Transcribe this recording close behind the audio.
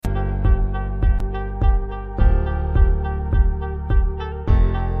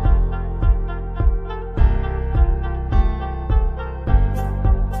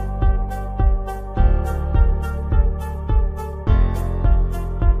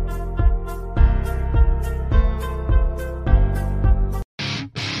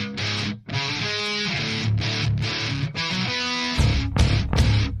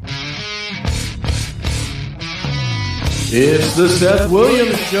It's the Seth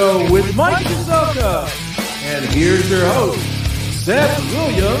Williams Show with Mike Kazelka. And here's your host, Seth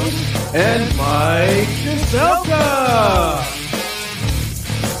Williams and Mike Kazelka.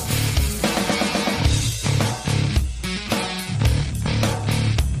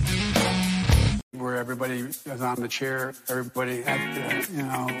 Where everybody is on the chair, everybody at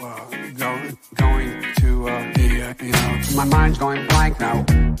going to my mind's going blank now.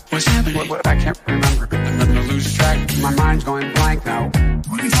 What's happening? What, I can't remember. I'm going to lose track. My mind's going blank now.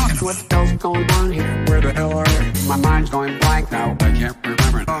 What are we talking about? What the hell's going on here? Where the hell are we? My mind's going blank now. I can't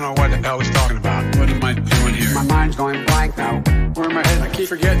remember. I don't know what the hell he's talking about. What am I doing here? My mind's going blank now. Where am I headed? I keep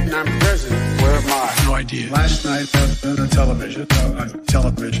forgetting I'm president. Where am I? No idea. Last night on the television,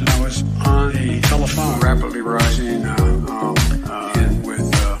 I was on a telephone rapidly rising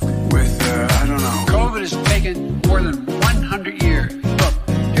with I don't know. COVID has taken more than 100 years. Look,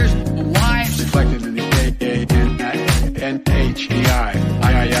 here's why it's reflected in the NHEI.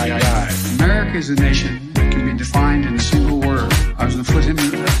 America is a nation that can be defined in a single word. I was going to put him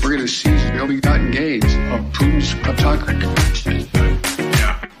in. We're going to seize the ill-begotten gains of Putin's kleptocracy.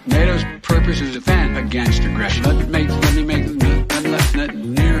 Yeah. NATO's purpose is to defend against aggression. Let me make that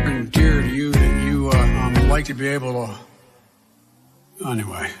near and dear to you that you like to be able to.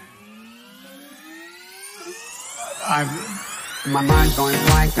 Anyway, my mind's going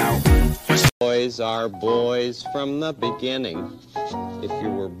blank now. Boys are boys from the beginning. If you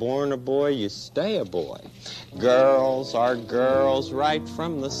were born a boy, you stay a boy. Girls are girls right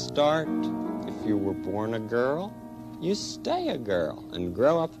from the start. If you were born a girl, you stay a girl and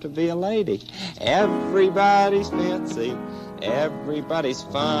grow up to be a lady. Everybody's fancy, everybody's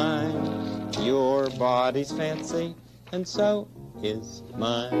fine. Your body's fancy, and so is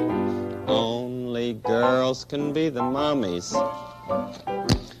mine. Only girls can be the mommies.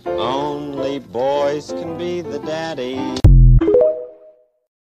 Only boys can be the daddy.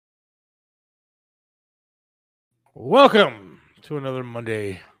 Welcome to another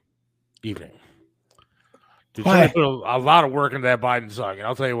Monday evening. Dude, I put a lot of work into that Biden song, and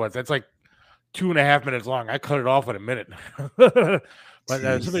I'll tell you what, that's like 2.5 minutes long. I cut it off in a minute. But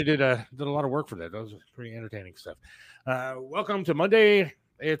somebody did a lot of work for that. That was pretty entertaining stuff. Welcome to Monday.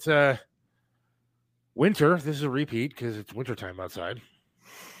 It's winter. This is a repeat because it's wintertime outside.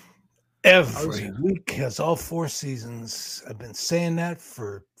 Every week has all 4 seasons. I've been saying that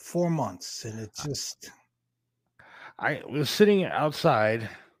for 4 months, and it just... I was sitting outside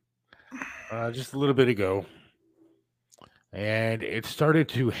just a little bit ago, and it started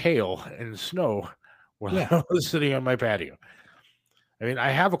to hail and snow while I was sitting on my patio. I mean,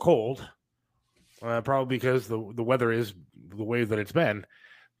 I have a cold, probably because the weather is the way that it's been.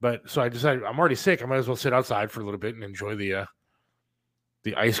 But so I decided I'm already sick. I might as well sit outside for a little bit and enjoy the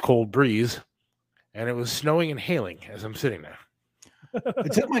ice cold breeze. And it was snowing and hailing as I'm sitting there. I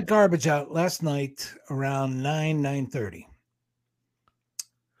took my garbage out last night around 9:30,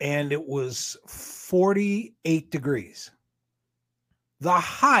 and it was 48 degrees. The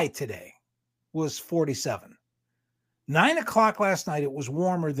high today was 47. 9 o'clock last night, it was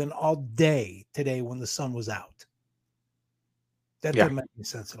warmer than all day today when the sun was out. That doesn't make any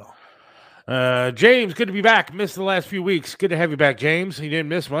sense at all. James, good to be back. Missed the last few weeks. Good to have you back, James. You didn't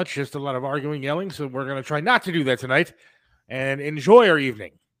miss much, just a lot of arguing, yelling, so we're going to try not to do that tonight and enjoy our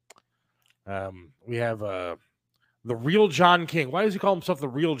evening. We have the real John King. Why does he call himself the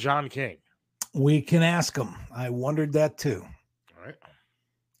real John King? We can ask him. I wondered that too. All right.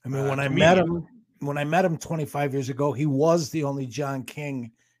 I mean, when I met him 25 years ago, he was the only John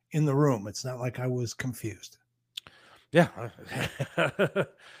King in the room. It's not like I was confused. Yeah.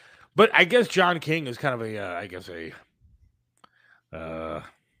 But I guess John King is kind of a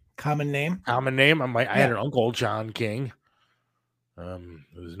common name. Common name. I had an uncle, John King.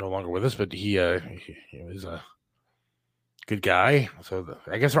 Who's no longer with us, but he was a good guy. So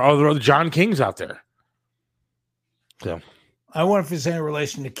I guess there are other John Kings out there. So I wonder if he's any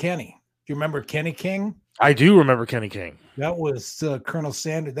relation to Kenny. Do you remember Kenny King? I do remember Kenny King. That was Colonel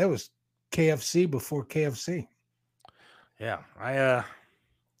Sanders. That was KFC before KFC. Yeah,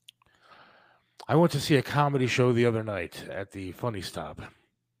 I went to see a comedy show the other night at the Funny Stop.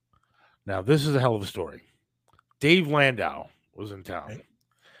 Now, this is a hell of a story. Dave Landau was in town. Right.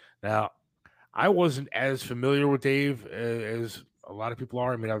 Now, I wasn't as familiar with Dave as a lot of people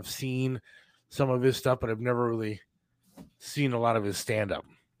are. I mean, I've seen some of his stuff, but I've never really seen a lot of his stand-up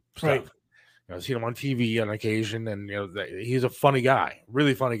stuff. Right. I've seen him on TV on occasion, and he's a funny guy,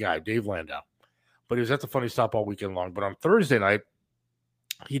 really funny guy, Dave Landau. But he was at the Funny Stop all weekend long. But on Thursday night,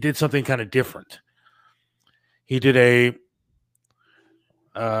 he did something kind of different. He did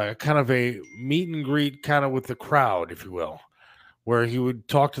kind of a meet and greet kind of with the crowd, if you will, where he would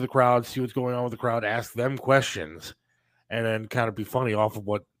talk to the crowd, see what's going on with the crowd, ask them questions, and then kind of be funny off of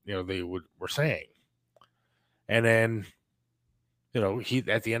what they were saying. And then he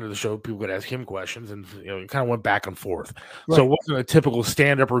at the end of the show, people would ask him questions, and it kind of went back and forth. Right. So it wasn't a typical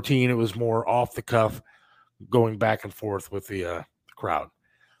stand-up routine. It was more off the cuff, going back and forth with the crowd.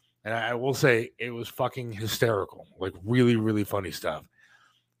 And I will say it was fucking hysterical, like really, really funny stuff.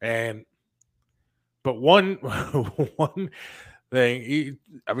 But one thing,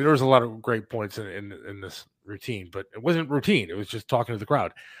 there was a lot of great points in this routine, but it wasn't routine. It was just talking to the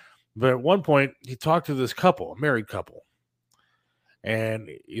crowd. But at one point, he talked to this couple, a married couple. And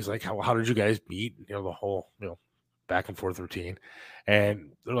he's like, how did you guys meet? The whole, back and forth routine.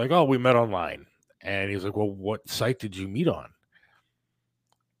 And they're like, oh, we met online. And he's like, well, what site did you meet on?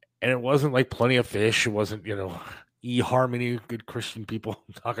 And it wasn't like Plenty of Fish. It wasn't, eHarmony, good Christian people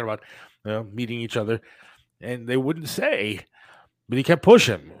talking about meeting each other. And they wouldn't say, but he kept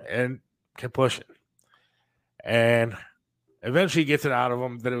pushing and kept pushing. And eventually he gets it out of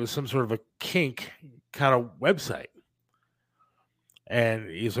him that it was some sort of a kink kind of website. And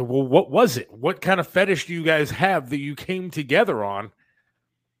he said, well, what was it? What kind of fetish do you guys have that you came together on,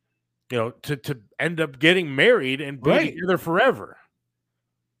 to end up getting married and being together forever?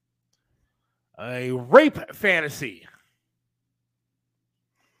 A rape fantasy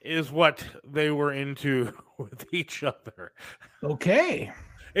is what they were into with each other. Okay.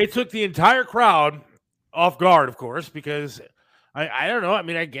 It took the entire crowd off guard, of course, because I don't know.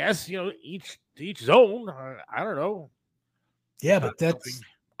 I guess, each to each his own. I don't know. Yeah, but that's...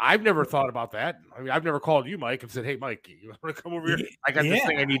 I've never thought about that. I've never called you, Mike, and said, hey, Mike, you want to come over here? I got this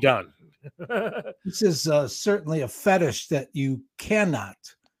thing I need done. This is certainly a fetish that you cannot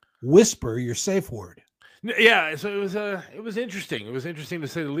whisper your safe word. Yeah, so it was interesting. It was interesting to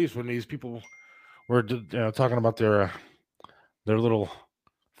say the least when these people were talking about their little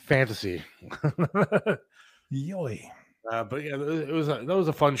fantasy. Yoy. But yeah, that was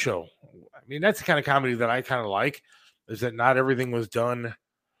a fun show. That's the kind of comedy that I kind of like. Is that not everything was done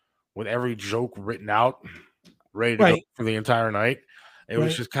with every joke written out, ready to go for the entire night? It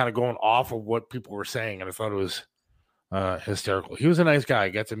was just kind of going off of what people were saying, and I thought it was hysterical. He was a nice guy. I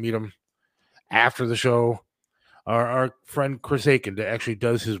got to meet him after the show. Our friend Chris Aiken actually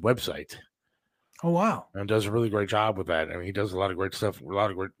does his website. Oh, wow. And does a really great job with that. He does a lot of great stuff,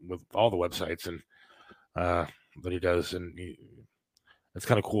 with all the websites and that he does. And it's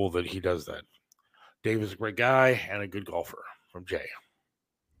kind of cool that he does that. Dave is a great guy and a good golfer from Jay.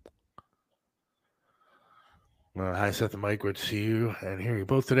 Hi, Seth and Mike. Great to see you and hear you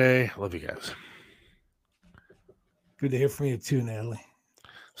both today. Love you guys. Good to hear from you too, Natalie.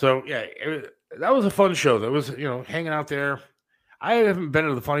 So, yeah, that was a fun show. That was, hanging out there. I haven't been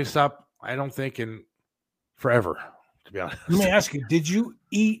to the Funny Stop, I don't think, in forever, to be honest. Let me ask you, did you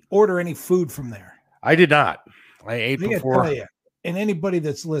order any food from there? I did not. I ate before. Tell you, and anybody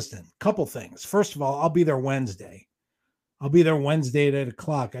that's listening, couple things. First of all, I'll be there Wednesday. At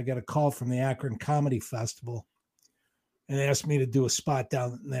 8:00. I got a call from the Akron Comedy Festival, and they asked me to do a spot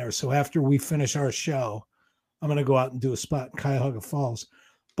down there. So after we finish our show, I'm going to go out and do a spot in Cuyahoga Falls.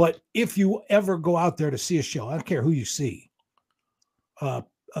 But if you ever go out there to see a show, I don't care who you see.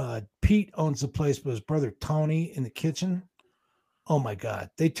 Pete owns the place, but his brother Tony in the kitchen. Oh my God.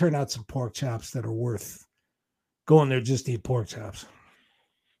 They turn out some pork chops that are worth going there just to eat pork chops.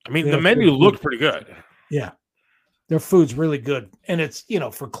 The menu looked pretty good. Yeah. Their food's really good. And it's,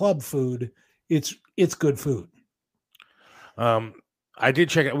 for club food, it's good food. I did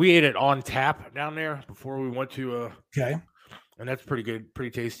check it. We ate it on tap down there before we went to okay. And that's pretty good, pretty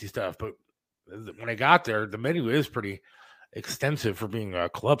tasty stuff. But when I got there, the menu is pretty extensive for being a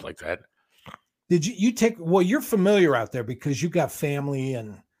club like that. Did you take? Well, you're familiar out there because you got family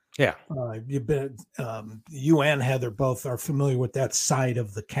and yeah, you've been. You and Heather both are familiar with that side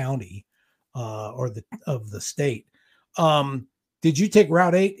of the county, or of the state. Did you take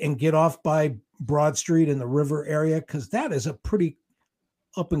Route 8 and get off by Broad Street in the river area? Because that is a pretty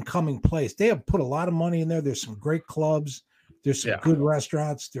up and coming place. They have put a lot of money in there. There's some great clubs. There's some good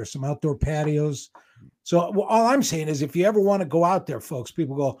restaurants. There's some outdoor patios. So all I'm saying is if you ever want to go out there, folks,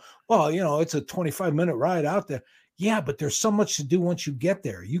 people go, well, it's a 25-minute ride out there. Yeah, but there's so much to do once you get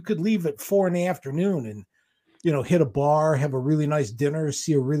there. You could leave at 4 PM and, hit a bar, have a really nice dinner,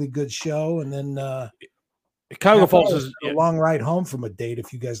 see a really good show. And then Cuyahoga Falls is a long ride home from a date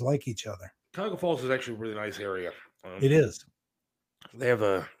if you guys like each other. Cuyahoga Falls is actually a really nice area. It is. They have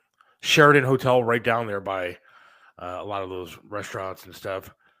a Sheraton hotel right down there by a lot of those restaurants and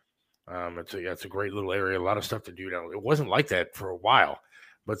stuff. It's a great little area. A lot of stuff to do down. It wasn't like that for a while.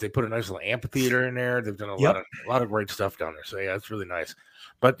 but they put a nice little amphitheater in there. They've done a Yep. lot of great stuff down there. So yeah, it's really nice.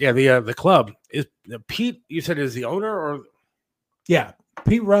 But yeah, the club is Pete. You said is the owner, or Yeah,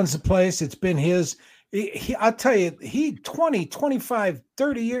 Pete runs the place. It's been his. I'll tell you, he 20, 25,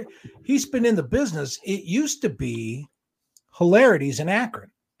 30 years. He's been in the business. It used to be Hilarities in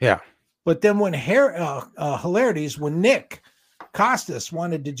Akron. yeah, But then when Hilarities, when Nick Costas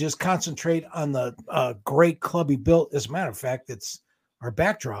wanted to just concentrate on the great club he built. As a matter of fact, it's our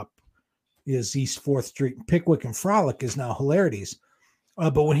backdrop is East 4th Street. Pickwick and Frolic is now Hilarities.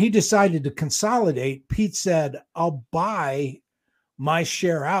 But when he decided to consolidate, Pete said, I'll buy my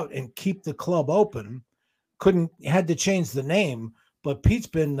share out and keep the club open. Had to change the name, but Pete's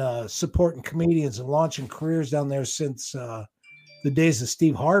been supporting comedians and launching careers down there since the days of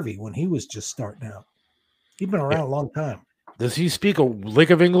Steve Harvey when he was just starting out. He's been around a long time. Does he speak a lick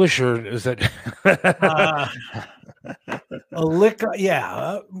of English, or is that a lick?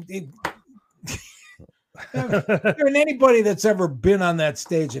 Yeah. And anybody that's ever been on that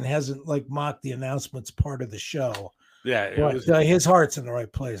stage and hasn't like mocked the announcements part of the show. Yeah, but, his heart's in the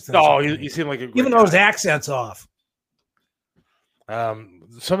right place. No, you seem like a great even though his accent's off.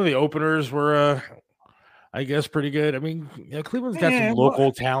 Some of the openers were, I guess, pretty good. I mean, Cleveland's got some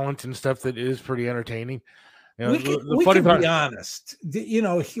local talent and stuff that is pretty entertaining. You know, we can be honest.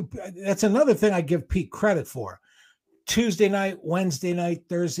 That's another thing I give Pete credit for. Tuesday night, Wednesday night,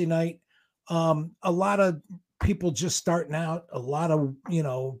 Thursday night. A lot of people just starting out. A lot of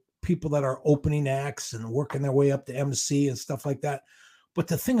people that are opening acts and working their way up to MC and stuff like that. But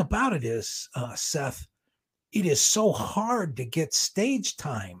the thing about it is, Seth, it is so hard to get stage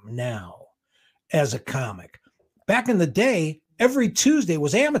time now as a comic. Back in the day, every Tuesday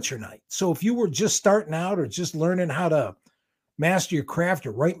was amateur night. So if you were just starting out or just learning how to master your craft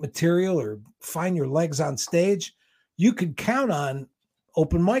or write material or find your legs on stage, you could count on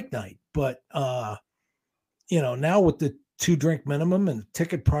open mic night. But, now with the 2-drink minimum and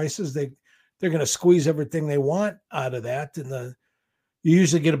ticket prices, they're going to squeeze everything they want out of that. And you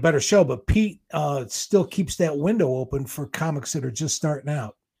usually get a better show, but Pete still keeps that window open for comics that are just starting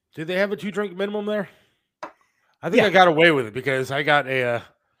out. Did they have a 2-drink minimum there? I think I got away with it because I got a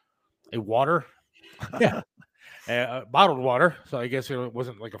water, bottled water. So I guess it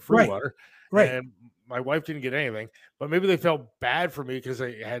wasn't like a free water, right? And my wife didn't get anything, but maybe they felt bad for me because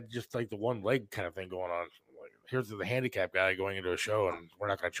I had just like the one leg kind of thing going on. Like, here's the handicap guy going into a show, and we're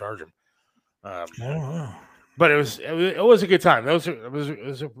not going to charge him. I don't know. But it was a good time. It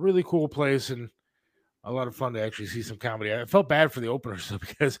was a really cool place and a lot of fun to actually see some comedy. I felt bad for the openers though,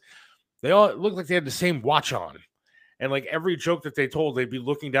 because they all looked like they had the same watch on, and like every joke that they told, they'd be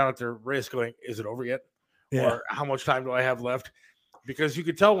looking down at their wrist, going, "Is it over yet? Or how much time do I have left?" Because you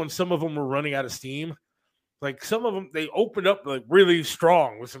could tell when some of them were running out of steam. Like some of them, they opened up like really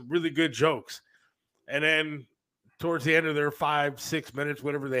strong with some really good jokes, and then towards the end of their 5-6 minutes,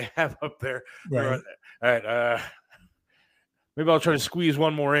 whatever they have up there, right. All right, maybe I'll try to squeeze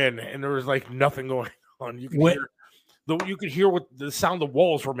one more in, and there was like nothing going on. You could hear what the sound the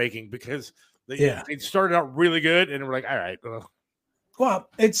walls were making because they started out really good, and we're like, all right. Well,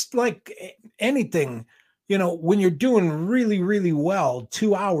 it's like anything, when you're doing really, really well,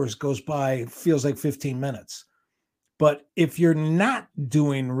 2 hours goes by, feels like 15 minutes. But if you're not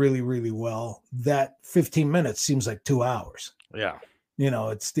doing really, really well, that 15 minutes seems like 2 hours. Yeah.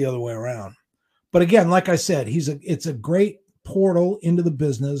 It's the other way around. But again, like I said, it's a great portal into the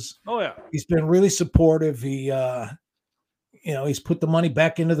business. Oh yeah. He's been really supportive. He, he's put the money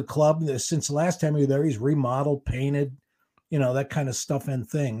back into the club since the last time he was there. He's remodeled, painted, that kind of stuff and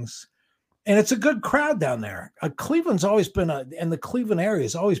things. And it's a good crowd down there. Cleveland's always been and the Cleveland area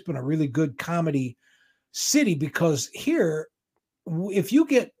has always been a really good comedy city because here, if you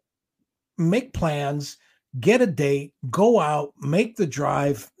make plans, get a date, go out, make the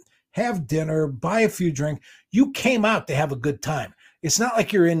drive, have dinner, buy a few drinks, you came out to have a good time. It's not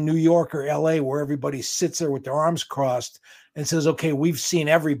like you're in New York or LA where everybody sits there with their arms crossed and says, okay, we've seen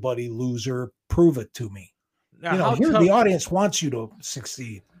everybody, loser, prove it to me. Now, here the audience wants you to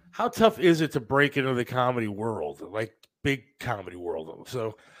succeed. How tough is it to break into the comedy world, like big comedy world?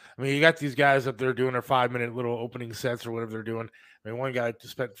 So, I mean, you got these guys up there doing their 5-minute little opening sets or whatever they're doing. I mean, one guy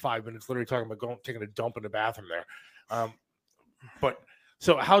just spent 5 minutes literally talking about taking a dump in the bathroom there.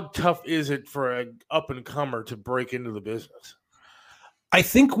 So how tough is it for an up-and-comer to break into the business? I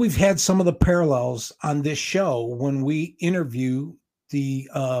think we've had some of the parallels on this show when we interview the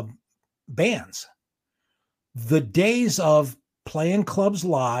bands. The days of playing clubs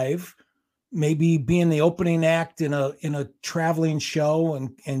live, maybe being the opening act in a traveling show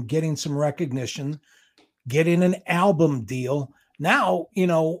and getting some recognition, getting an album deal. Now,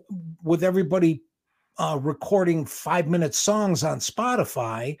 with everybody recording 5-minute songs on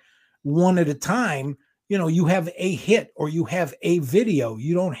Spotify, one at a time, you have a hit or you have a video.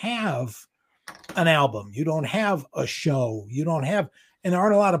 You don't have an album. You don't have a show. And there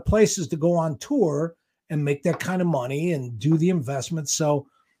aren't a lot of places to go on tour and make that kind of money and do the investment. So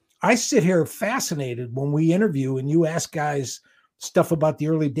I sit here fascinated when we interview and you ask guys stuff about the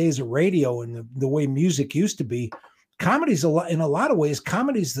early days of radio and the way music used to be. Comedy's in a lot of ways,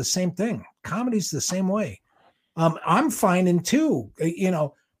 comedy's the same thing. Comedy's the same way. I'm finding too,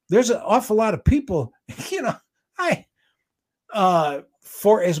 there's an awful lot of people,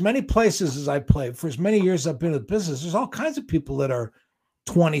 for as many places as I played, for as many years I've been in the business, there's all kinds of people that are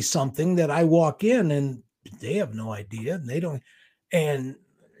 20 something that I walk in and they have no idea. And they don't, and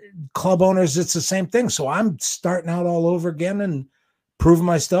club owners, it's the same thing. So I'm starting out all over again and proving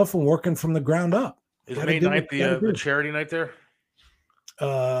my stuff and working from the ground up. Is May 9th the charity night there?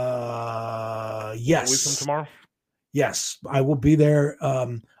 Yes. A week from tomorrow? Yes, I will be there.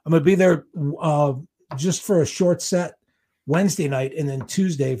 I'm going to be there just for a short set Wednesday night and then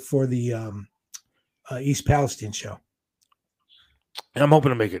Tuesday for the East Palestine show. And I'm hoping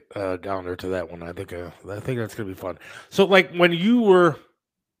to make it down there to that one. I think that's going to be fun. So, like, when you were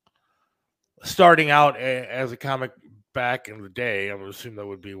starting out as a comic back in the day, I would assume that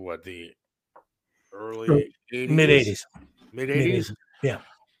would be what, the early 80s? Mid-80s. Mid-80s? Yeah.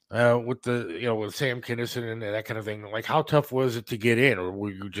 With with Sam Kinison and that kind of thing. Like, how tough was it to get in? Or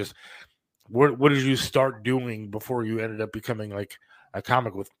were you just, what did you start doing before you ended up becoming like a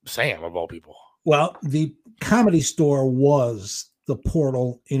comic with Sam, of all people? Well, the Comedy Store was the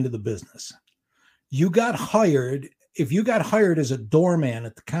portal into the business. You got hired. If you got hired as a doorman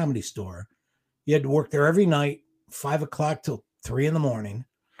at the Comedy Store, you had to work there every night, 5 o'clock till 3 a.m.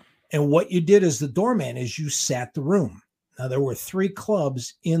 And what you did as the doorman is you sat the room. Now, there were 3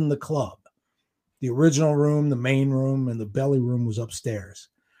 clubs in the club. The original room, the main room, and the belly room was upstairs.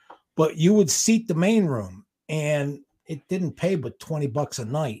 But you would seat the main room, and it didn't pay but $20 a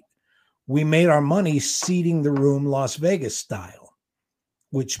night. We made our money seating the room Las Vegas style,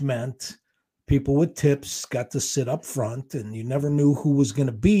 which meant people with tips got to sit up front, and you never knew who was going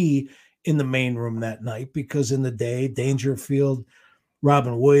to be in the main room that night, because in the day, Dangerfield,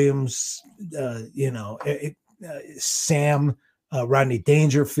 Robin Williams, Sam, Rodney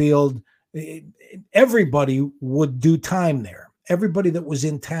Dangerfield, everybody would do time there. Everybody that was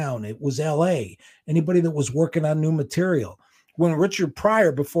in town, it was LA, anybody that was working on new material. When Richard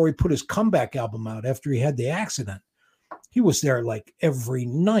Pryor, before he put his comeback album out after he had the accident, he was there like every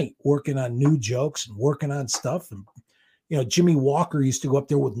night working on new jokes and working on stuff. And, Jimmy Walker used to go up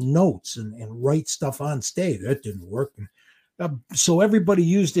there with notes and write stuff on stage. That didn't work. So everybody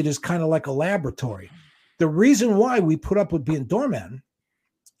used it as kind of like a laboratory. The reason why we put up with being doormen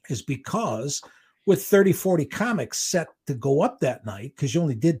is because with 30, 40 comics set to go up that night, because you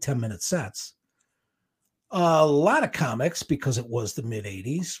only did 10-minute sets, a lot of comics, because it was the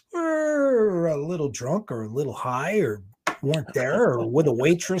mid-'80s, were a little drunk or a little high or weren't there or with a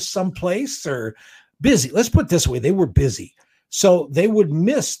waitress someplace or busy. Let's put it this way. They were busy. So they would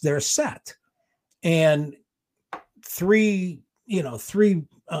miss their set. And three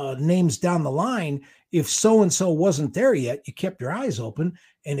names down the line, if so-and-so wasn't there yet, you kept your eyes open.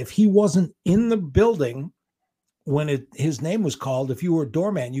 And if he wasn't in the building when his name was called, if you were a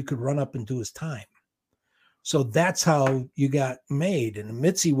doorman, you could run up and do his time. So that's how you got made. And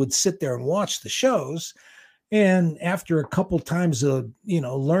Mitzi would sit there and watch the shows. And after a couple times of,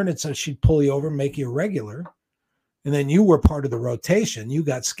 learn it, so she'd pull you over, make you a regular. And then you were part of the rotation. You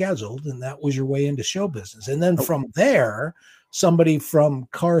got scheduled, and that was your way into show business. And then from there, somebody from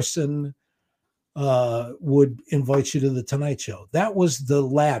Carson would invite you to the Tonight Show. That was the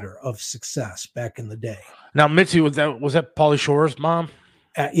ladder of success back in the day. Now, Mitzi, was that Pauly Shore's mom?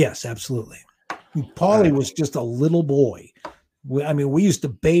 Yes, absolutely. Pauly was just a little boy. We used to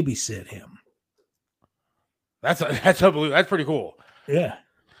babysit him. That's unbelievable. That's pretty cool. Yeah.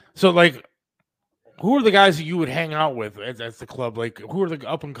 So, like, who are the guys that you would hang out with at the club? Like, who are the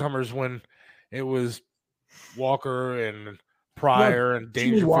up and comers when it was Walker and Pryor and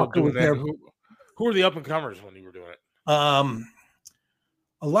Dangerfield doing that? Who are the up and comers when you were doing it?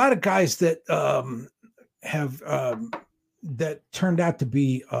 A lot of guys that have that turned out to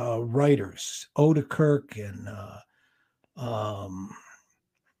be writers, Odekirk and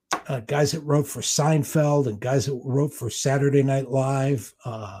guys that wrote for Seinfeld and guys that wrote for Saturday Night Live.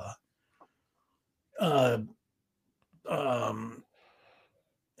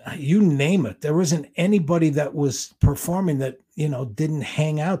 You name it. There wasn't anybody that was performing that, didn't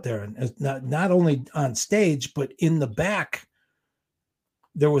hang out there, and not only on stage, but in the back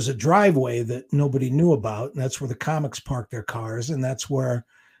there was a driveway that nobody knew about, and that's where the comics parked their cars, and that's where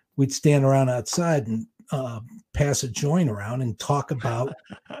we'd stand around outside and pass a joint around and talk about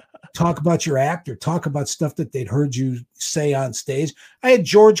your act or talk about stuff that they'd heard you say on stage. I had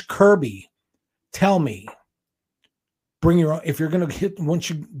George Kirby tell me, bring your own, if you're going to once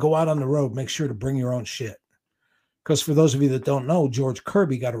you go out on the road, make sure to bring your own shit. Because for those of you that don't know, George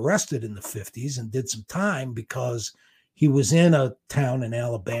Kirby got arrested in the 50s and did some time because he was in a town in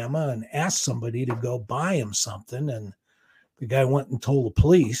Alabama and asked somebody to go buy him something. And the guy went and told the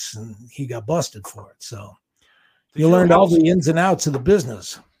police and he got busted for it. So you learned all the ins and outs of the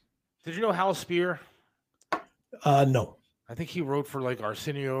business. Did you know Hal Spear? No. I think he wrote for like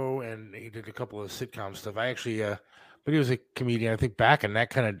Arsenio and he did a couple of sitcom stuff. I actually, but he was a comedian, I think, back in that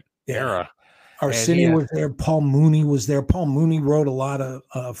kind of era. Arsenio was there. Paul Mooney was there. Paul Mooney wrote a lot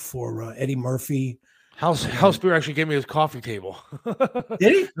of for Eddie Murphy. Hal Spear actually gave me his coffee table.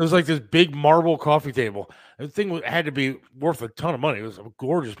 Did he? It was like this big marble coffee table. The thing had to be worth a ton of money. It was a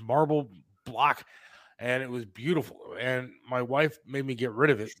gorgeous marble block, and it was beautiful. And my wife made me get rid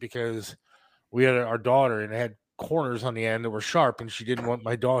of it because we had our daughter, and it had corners on the end that were sharp, and she didn't want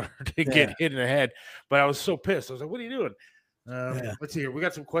my daughter to get hit in the head. But I was so pissed. I was like, "What are you doing?" Let's see here. We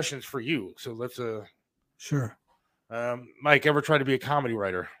got some questions for you. So let's sure. Mike, ever try to be a comedy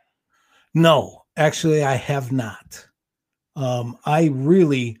writer? No, actually, I have not. I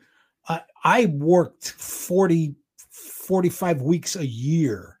worked 45 weeks a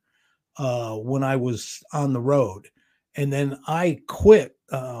year when I was on the road. And then I quit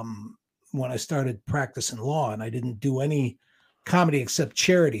when I started practicing law, and I didn't do any comedy except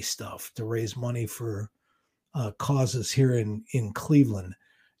charity stuff to raise money for causes here in Cleveland.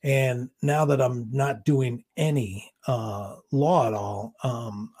 And now that I'm not doing any law at all,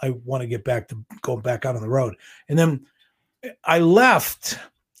 I want to get back to going back out on the road. And then I left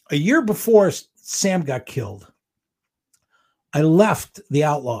a year before Sam got killed. I left the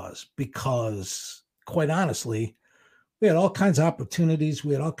Outlaws because, quite honestly, we had all kinds of opportunities.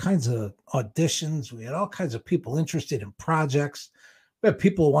 We had all kinds of auditions. We had all kinds of people interested in projects. We had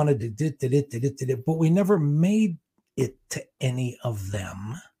people who wanted to did it, but we never made it to any of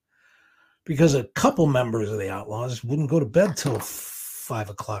them because a couple members of the Outlaws wouldn't go to bed till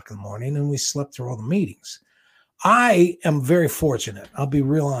 5 o'clock in the morning, and we slept through all the meetings. I am very fortunate. I'll be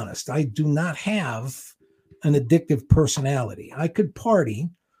real honest. I do not have an addictive personality. I could party,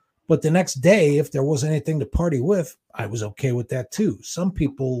 but the next day, if there wasn't anything to party with, I was okay with that too. Some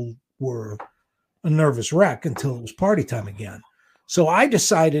people were a nervous wreck until it was party time again. So I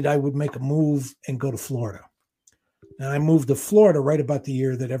decided I would make a move and go to Florida. And I moved to Florida right about the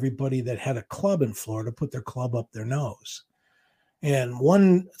year that everybody that had a club in Florida put their club up their nose. And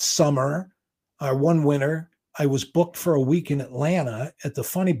one winter, I was booked for a week in Atlanta at the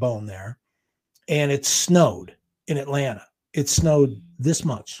Funny Bone there, and it snowed in Atlanta. It snowed this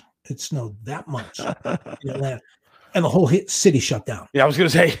much. It snowed that much in Atlanta. And the whole city shut down. Yeah, I was going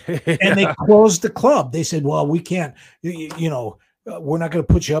to say. And they closed the club. They said, well, we can't, we're not going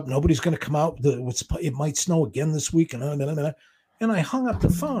to put you up. Nobody's going to come out. It might snow again this week. And I hung up the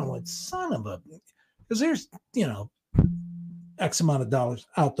phone and went, son of a, because there's, X amount of dollars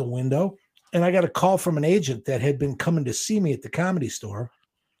out the window. And I got a call from an agent that had been coming to see me at the Comedy Store.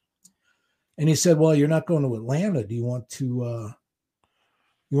 And he said, well, you're not going to Atlanta. Do you want to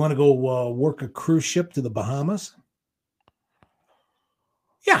go work a cruise ship to the Bahamas?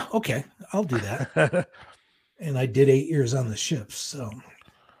 Yeah, okay, I'll do that. And I did 8 years on the ships. So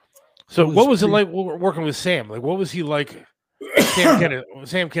what was it like working with Sam? Like, what was he like?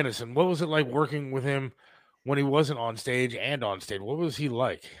 Sam Kinison. What was it like working with him when he wasn't on stage and on stage? What was he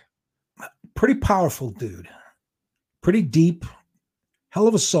like? Pretty powerful dude. Pretty deep. Hell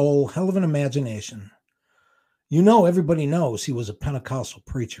of a soul. Hell of an imagination. Everybody knows he was a Pentecostal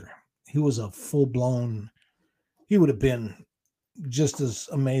preacher. He was a full-blown. He would have been just as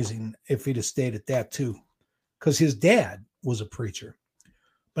amazing if he'd have stayed at that too, because his dad was a preacher.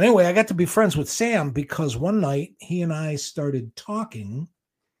 But anyway, I got to be friends with Sam because one night he and I started talking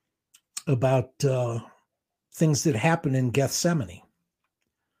about things that happened in Gethsemane.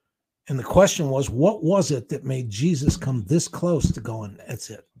 And the question was, what was it that made Jesus come this close to going, that's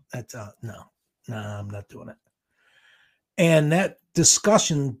it. No, I'm not doing it. And that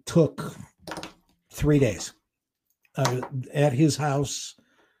discussion took 3 days. At his house,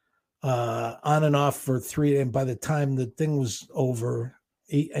 on and off for 3 days. And by the time the thing was over,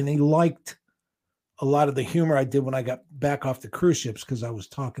 he liked a lot of the humor I did when I got back off the cruise ships because I was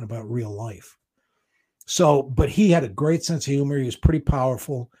talking about real life. So, but he had a great sense of humor. He was pretty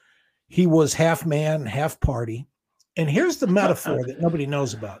powerful. He was half man, half party. And here's the metaphor that nobody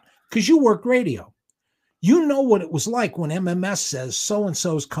knows about, because you work radio. You know what it was like when MMS says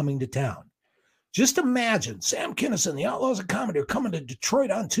so-and-so's coming to town. Just imagine Sam Kinison, the Outlaws of Comedy, are coming to Detroit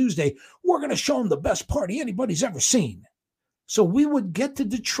on Tuesday. We're going to show them the best party anybody's ever seen. So we would get to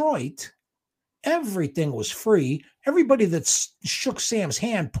Detroit. Everything was free. Everybody that shook Sam's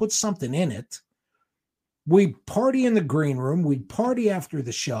hand put something in it. We'd party in the green room. We'd party after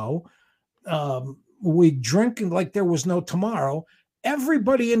the show. We'd drink like there was no tomorrow.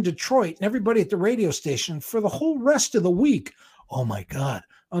 Everybody in Detroit and everybody at the radio station for the whole rest of the week. Oh my God,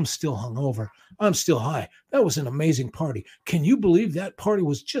 I'm still hungover. I'm still high. That was an amazing party. Can you believe that party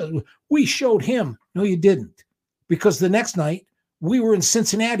was just, we showed him. No, you didn't. Because the next night we were in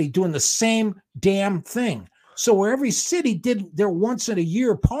Cincinnati doing the same damn thing. So where every city did their once in a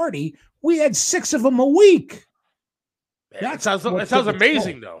year party, we had 6 of them a week. That sounds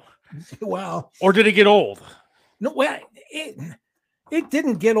amazing though. Well, or did it get old? No, well, it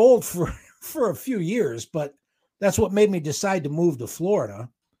didn't get old for a few years, but that's what made me decide to move to Florida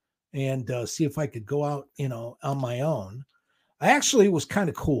and see if I could go out, on my own. I actually was kind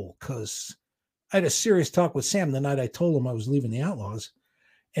of cool because I had a serious talk with Sam the night I told him I was leaving the Outlaws,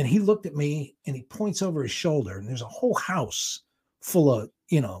 and he looked at me and he points over his shoulder, and there's a whole house full of,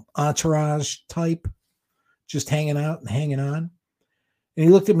 entourage type just hanging out and hanging on. And he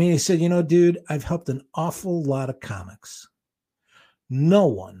looked at me and he said, dude, I've helped an awful lot of comics. No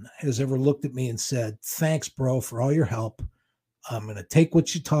one has ever looked at me and said, thanks, bro, for all your help. I'm going to take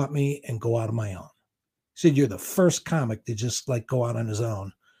what you taught me and go out on my own. He said, you're the first comic to just go out on his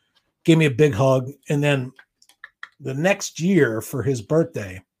own. Gave me a big hug. And then the next year for his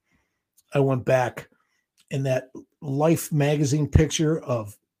birthday, I went back, and that Life magazine picture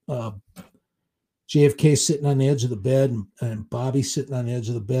of JFK sitting on the edge of the bed and Bobby sitting on the edge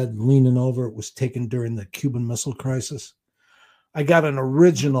of the bed leaning over, it was taken during the Cuban Missile Crisis. I got an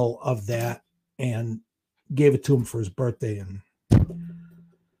original of that and gave it to him for his birthday, and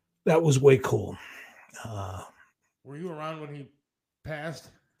that was way cool. Were you around when he passed?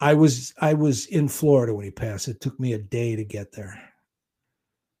 I was in Florida when he passed. It took me a day to get there.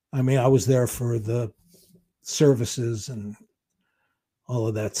 I mean, I was there for the services and all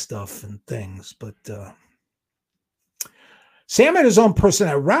of that stuff and things, but Sam had his own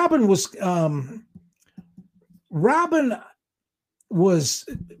personality. Robin was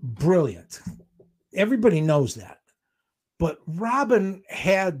brilliant. Everybody knows that. But Robin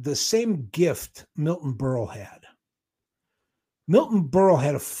had the same gift Milton Berle had. Milton Berle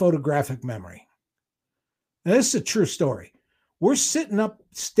had a photographic memory. Now, this is a true story. We're sitting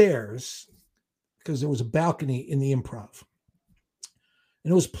upstairs because there was a balcony in the Improv.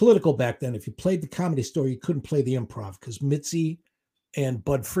 And it was political back then. If you played the Comedy Store, you couldn't play the Improv because Mitzi and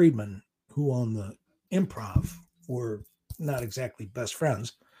Bud Friedman, who owned the Improv, were not exactly best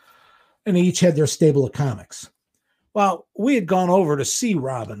friends. And they each had their stable of comics. Well, we had gone over to see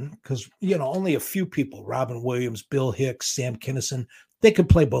Robin because, only a few people, Robin Williams, Bill Hicks, Sam Kinison, they could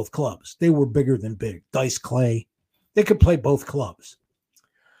play both clubs. They were bigger than big. Dice Clay, they could play both clubs.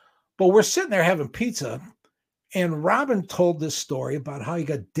 But we're sitting there having pizza, and Robin told this story about how he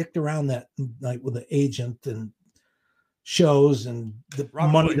got dicked around that night with the agent and shows and the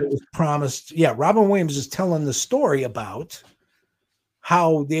money that was promised. Yeah, Robin Williams is telling the story about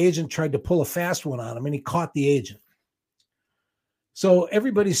how the agent tried to pull a fast one on him, and he caught the agent. So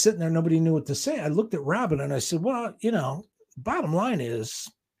everybody's sitting there, nobody knew what to say. I looked at Robin and I said, well, bottom line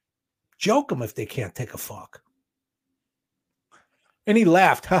is joke them if they can't take a fuck. And he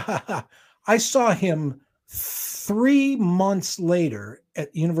laughed. Ha ha ha. I saw him 3 months later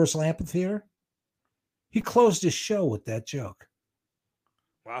at Universal Amphitheater. He closed his show with that joke.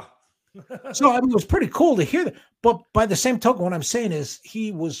 Wow. So it was pretty cool to hear that. But by the same token, what I'm saying is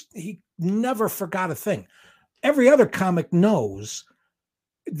he never forgot a thing. Every other comic knows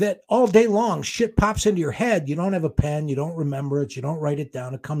that all day long shit pops into your head. You don't have a pen. You don't remember it. You don't write it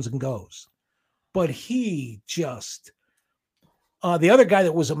down. It comes and goes. But he just, the other guy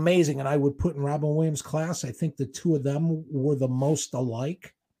that was amazing, and I would put in Robin Williams' class, I think the two of them were the most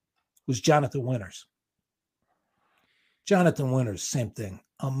alike, was Jonathan Winters. Jonathan Winters, same thing.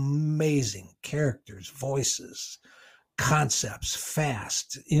 Amazing characters, voices, concepts,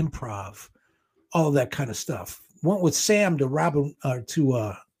 fast, improv, all of that kind of stuff. Went with Sam to Robin who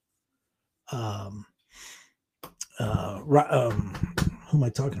am I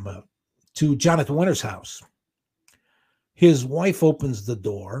talking about? To Jonathan Winters' house. His wife opens the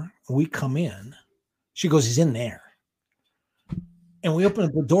door. We come in. She goes, he's in there. And we open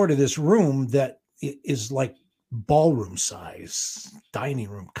up the door to this room that is like ballroom size, dining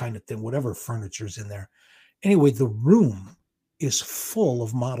room kind of thing, whatever furniture's in there. Anyway, the room is full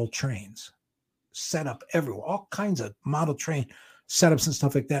of model trains set up everywhere, all kinds of model train setups and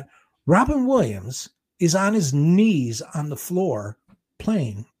stuff like that. Robin Williams is on his knees on the floor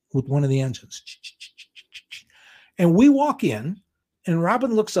playing with one of the engines. And we walk in, and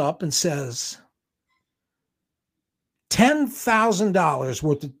Robin looks up and says, $10,000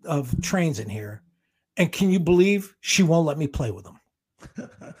 worth of trains in here. And can you believe she won't let me play with them?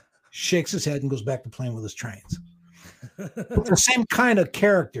 Shakes his head and goes back to playing with his trains. But the same kind of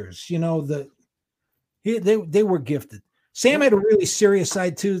characters, you know, they were gifted. Sam had a really serious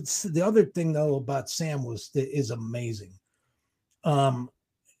side too. The other thing though about Sam is amazing.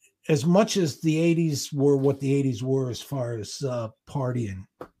 As much as the 80s were what the 80s were as far as partying,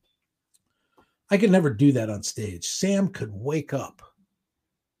 I could never do that on stage. Sam could wake up.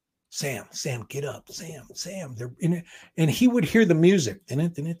 Sam, get up. Sam, they're in it. And he would hear the music.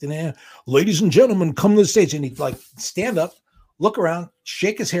 Ladies and gentlemen, come to the stage. And he'd like stand up, look around,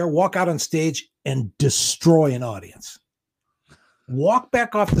 shake his hair, walk out on stage, and destroy an audience. Walk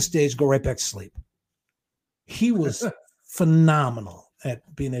back off the stage, go right back to sleep. He was phenomenal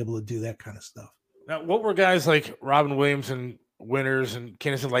at being able to do that kind of stuff. Now, what were guys like Robin Williams and Winters and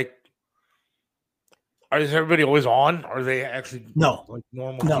Kinison like? Is everybody always on? Or are they actually like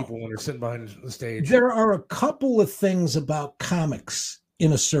normal people when they're sitting behind the stage? There are a couple of things about comics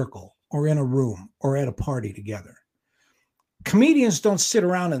in a circle or in a room or at a party together. Comedians don't sit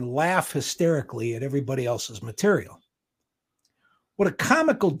around and laugh hysterically at everybody else's material. What a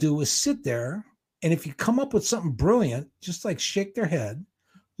comic will do is sit there, and if you come up with something brilliant, just like shake their head,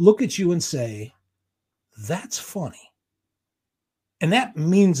 look at you and say, that's funny. And that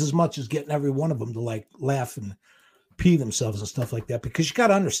means as much as getting every one of them to like laugh and pee themselves and stuff like that, because you got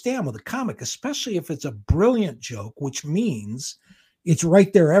to understand with a comic, especially if it's a brilliant joke, which means it's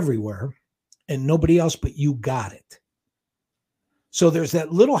right there everywhere and nobody else but you got it. So there's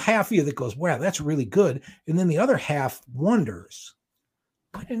that little half of you that goes, wow, that's really good. And then the other half wonders,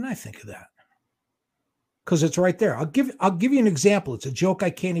 why didn't I think of that? Because it's right there. I'll give you an example. It's a joke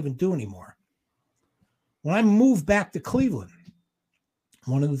I can't even do anymore. When I moved back to Cleveland,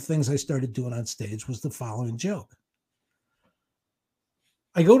 one of the things I started doing on stage was the following joke.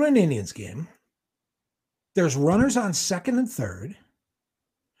 I go to an Indians game. There's runners on second and third.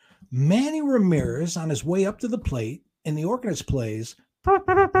 Manny Ramirez on his way up to the plate, and the organist plays.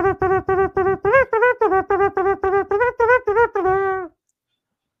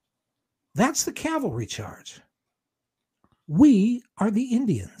 That's the cavalry charge. We are the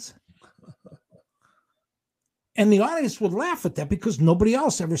Indians. And the audience would laugh at that because nobody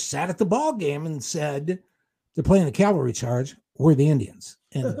else ever sat at the ball game and said, they're playing the cavalry charge, we're the Indians,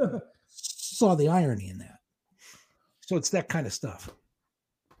 and saw the irony in that. So it's that kind of stuff.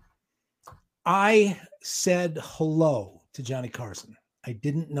 I said hello to Johnny Carson. I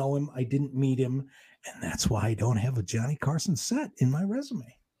didn't know him. I didn't meet him. And that's why I don't have a Johnny Carson set in my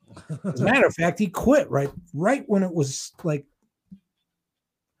resume. As a matter of fact, he quit right when it was like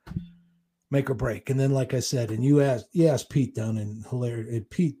make or break. And then, like I said, and you asked Pete down in hilarious.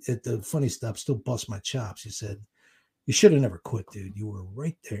 Pete at the funny stuff still bust my chops. He said, you should have never quit, dude. You were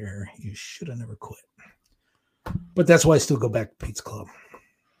right there. You should have never quit. But that's why I still go back to Pete's Club.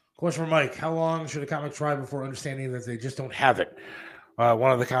 Question for Mike. How long should a comic try before understanding that they just don't have it?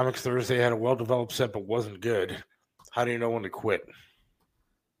 One of the comics Thursday had a well-developed set but wasn't good. How do you know when to quit?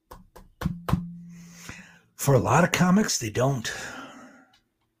 For a lot of comics, they don't.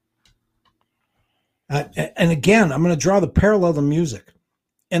 And again, I'm going to draw the parallel to music.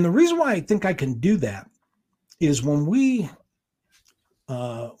 And the reason why I think I can do that is when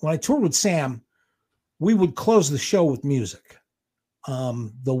I toured with Sam, we would close the show with music.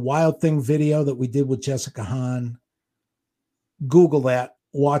 The Wild Thing video that we did with Jessica Hahn, Google that,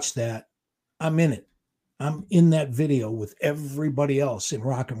 watch that. I'm in it. I'm in that video with everybody else in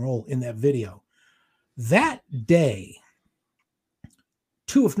rock and roll in that video. That day,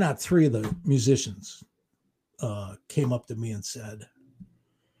 2, if not 3 of the musicians came up to me and said,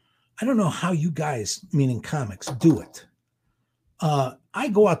 I don't know how you guys, meaning comics, do it. I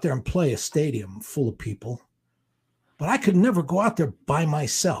go out there and play a stadium full of people, but I could never go out there by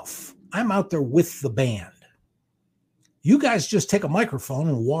myself. I'm out there with the band. You guys just take a microphone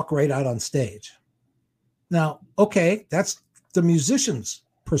and walk right out on stage. Now, okay, that's the musician's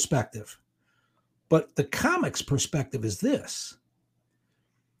perspective. But the comic's perspective is this.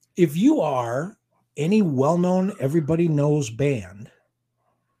 If you are any well-known, everybody knows band,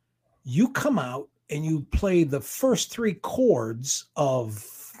 you come out and you play the first 3 chords of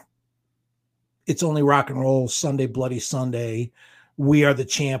It's Only Rock and Roll, Sunday Bloody Sunday, We Are the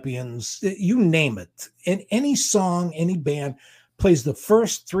Champions, you name it. And any song, any band plays the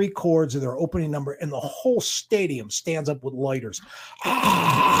first 3 chords of their opening number, and the whole stadium stands up with lighters.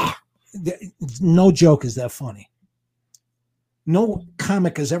 No joke is that funny. No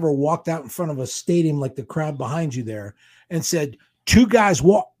comic has ever walked out in front of a stadium like the crowd behind you there and said, 2 guys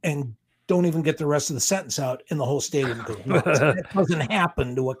walk, and don't even get the rest of the sentence out, and the whole stadium goes nuts. That doesn't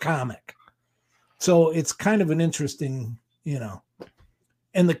happen to a comic. So it's kind of an interesting,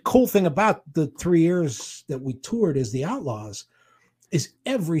 And the cool thing about the 3 years that we toured as the Outlaws is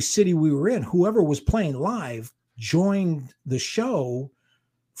every city we were in, whoever was playing live joined the show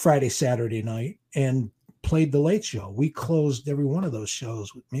Friday, Saturday night and played the late show. We closed every one of those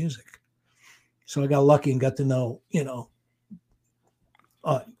shows with music. So I got lucky and got to know,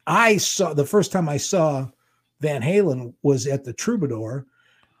 I saw the first time I saw Van Halen was at the Troubadour,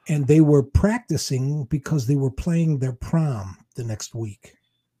 and they were practicing because they were playing their prom the next week.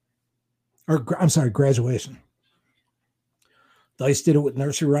 Or I'm sorry, graduation. Dice did it with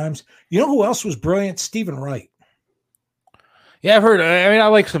Nursery Rhymes. You know who else was brilliant? Stephen Wright. Yeah, I've heard. I mean, I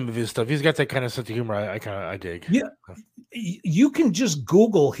like some of his stuff. He's got that kind of sense of humor. I dig. Yeah, you can just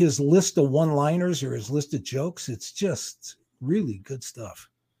Google his list of one-liners or his list of jokes. It's just really good stuff.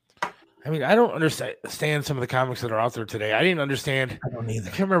 I mean, I don't understand some of the comics that are out there today. I didn't understand. I don't either.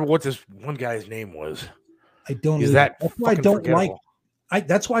 I can't remember what this one guy's name was. I don't. Is that that's why I don't like.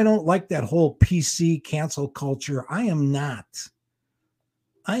 That's why I don't like that whole PC cancel culture. I am not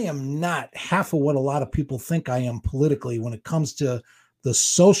half of what a lot of people think I am politically when it comes to the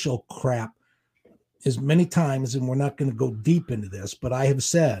social crap. As many times, and we're not going to go deep into this, but I have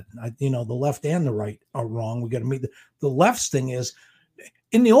said, the left and the right are wrong. We got to meet the left's thing is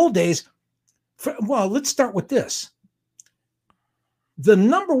in the old days. Well, let's start with this. The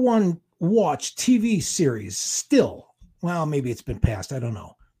number one watched TV series still, well, maybe it's been passed, I don't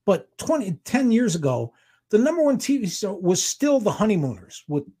know. But 10 years ago, the number one TV show was still The Honeymooners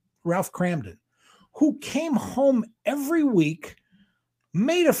with Ralph Cramden, who came home every week,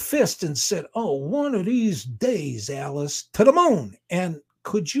 made a fist and said, "Oh, one of these days, Alice, to the moon." And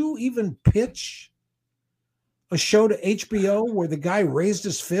could you even pitch a show to HBO where the guy raised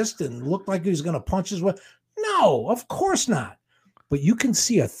his fist and looked like he was going to punch his wife? No, of course not. But you can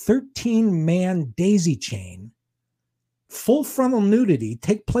see a 13-man daisy chain, full frontal nudity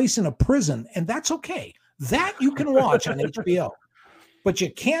take place in a prison, and that's okay. That you can watch on HBO. But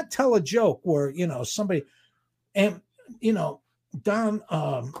you can't tell a joke where, somebody, and, Don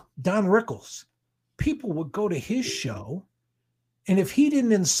Rickles, people would go to his show, and if he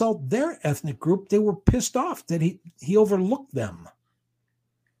didn't insult their ethnic group, they were pissed off that he overlooked them.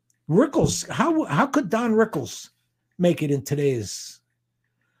 Rickles, how could Don Rickles make it in today's?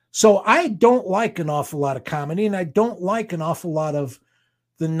 So I don't like an awful lot of comedy, and I don't like an awful lot of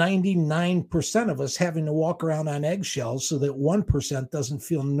the 99% of us having to walk around on eggshells so that 1% doesn't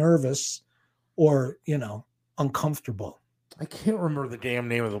feel nervous or, uncomfortable. I can't remember the damn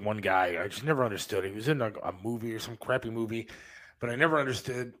name of the one guy. I just never understood. He was in a movie or some crappy movie, but I never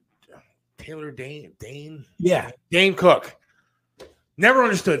understood Taylor Dane. Yeah. Dane Cook. Never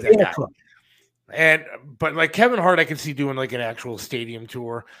understood that guy. Cook. But like Kevin Hart, I can see doing like an actual stadium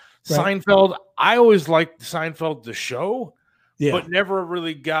tour. Right. Seinfeld, I always liked Seinfeld, the show, but never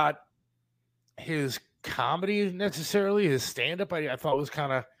really got his comedy necessarily. His stand-up, I thought was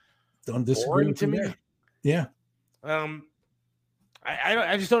kind of boring to me. There. Yeah.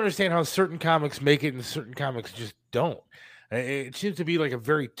 I just don't understand how certain comics make it and certain comics just don't. It seems to be like a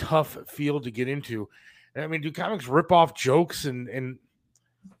very tough field to get into. I mean, do comics rip off jokes and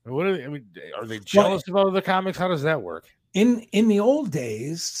what are they? I mean, are they jealous of other comics? How does that work? In the old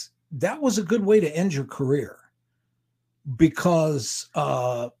days, that was a good way to end your career because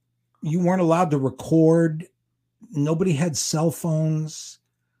you weren't allowed to record. Nobody had cell phones.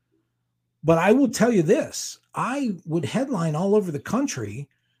 But I will tell you this, I would headline all over the country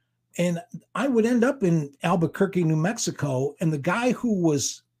and I would end up in Albuquerque, New Mexico. And the guy who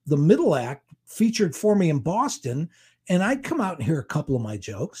was the middle act featured for me in Boston. And I'd come out and hear a couple of my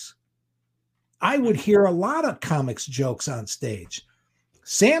jokes. I would hear a lot of comics jokes on stage.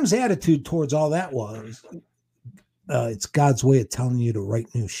 Sam's attitude towards all that was, it's God's way of telling you to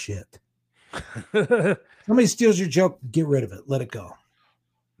write new shit. Somebody steals your joke, get rid of it. Let it go.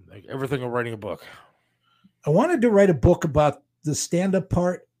 Like everything of writing a book. I wanted to write a book about the stand-up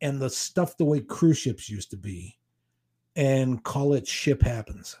part and the stuff the way cruise ships used to be and call it Ship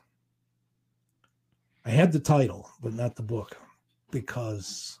Happens. I had the title, but not the book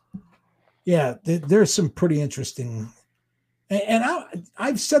because, there's some pretty interesting. And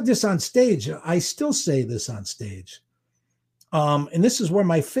I've said this on stage. I still say this on stage. And this is where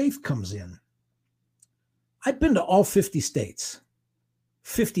my faith comes in. I've been to all 50 states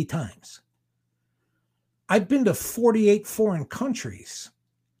 50 times. I've been to 48 foreign countries.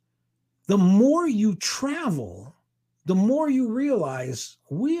 The more you travel, the more you realize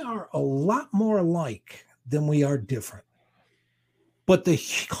we are a lot more alike than we are different. But the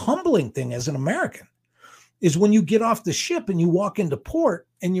humbling thing as an American is when you get off the ship and you walk into port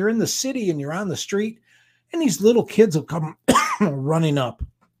and you're in the city and you're on the street and these little kids will come running up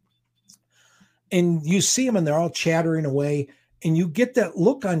and you see them and they're all chattering away and you get that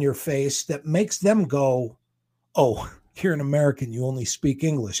look on your face that makes them go, oh, you're an American, you only speak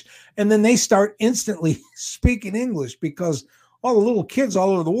English. And then they start instantly speaking English because all the little kids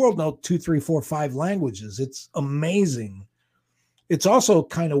all over the world know 2, 3, 4, 5 languages. It's amazing. It's also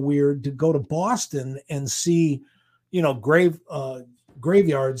kind of weird to go to Boston and see,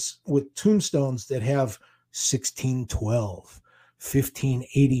 graveyards with tombstones that have 1612,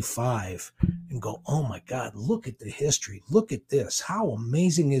 1585, and go, oh my God, look at the history. Look at this. How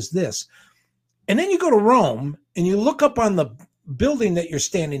amazing is this? And then you go to Rome and you look up on the building that you're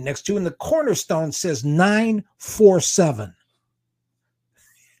standing next to, and the cornerstone says 947.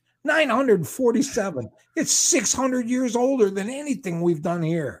 947. It's 600 years older than anything we've done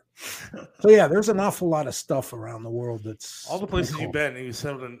here. So yeah, there's an awful lot of stuff around the world. That's all the places you've been, and you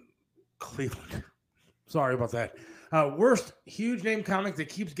settled in Cleveland. Sorry about that. Worst huge name comic that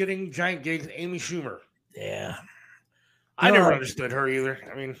keeps getting giant gigs, Amy Schumer. Yeah. I never understood her either.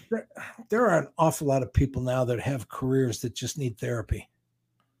 I mean, there are an awful lot of people now that have careers that just need therapy.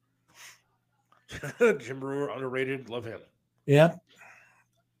 Jim Brewer, underrated. Love him. Yeah.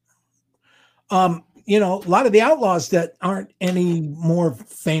 A lot of the outlaws that aren't any more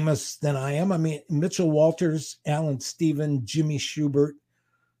famous than I am. I mean, Mitchell Walters, Alan Steven, Jimmy Schubert,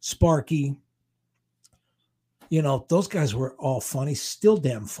 Sparky. Those guys were all funny, still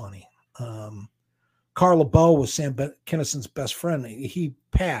damn funny. Carl LeBeau was Sam Kinison's best friend. He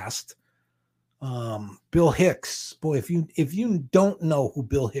passed. Bill Hicks. Boy, if you don't know who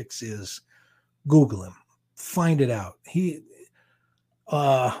Bill Hicks is, Google him. Find it out.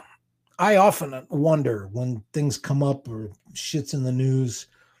 I often wonder when things come up or shit's in the news,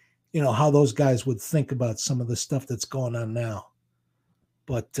 how those guys would think about some of the stuff that's going on now.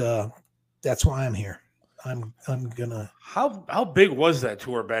 But that's why I'm here. I'm gonna. How big was that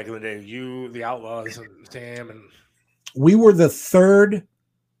tour back in the day? You, the Outlaws, and Sam, and we were the third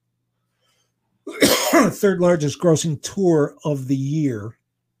largest grossing tour of the year,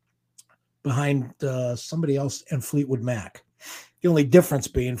 behind somebody else and Fleetwood Mac. The only difference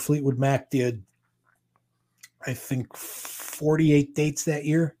being Fleetwood Mac did, I think, 48 dates that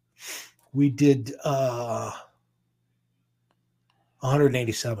year. We did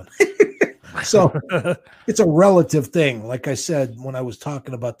 187. So it's a relative thing. Like I said, when I was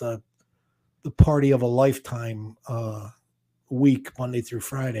talking about the party of a lifetime week, Monday through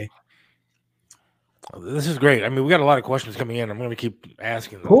Friday. This is great. I mean, we got a lot of questions coming in. I'm going to keep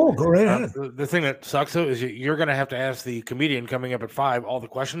asking them. Cool. Go right ahead. The thing that sucks, though, is you're going to have to ask the comedian coming up at 5 all the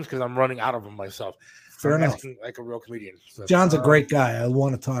questions because I'm running out of them myself. Fair enough. Asking like a real comedian. So, John's a great guy. I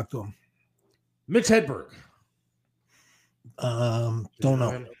want to talk to him. Mitch Hedberg. Don't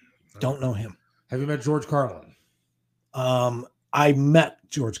know. Don't know him. Have you met George Carlin? I met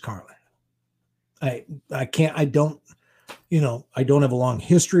George Carlin. I don't have a long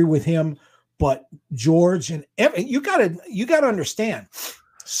history with him, but George and you gotta understand,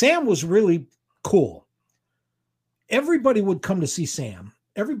 Sam was really cool. Everybody would come to see Sam.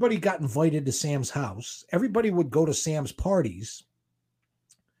 Everybody got invited to Sam's house. Everybody would go to Sam's parties.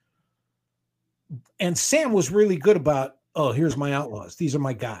 And Sam was really good about, oh, here's my outlaws. These are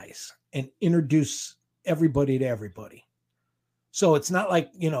my guys. And introduce everybody to everybody. So it's not like,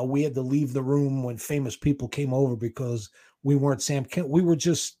 we had to leave the room when famous people came over because we weren't Sam Kent. We were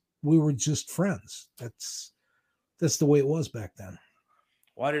just friends. That's the way it was back then.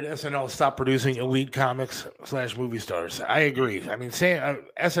 Why did SNL stop producing elite comics / movie stars? I agree. I mean,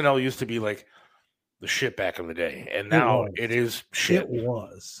 SNL used to be like the shit back in the day, and now it is shit. It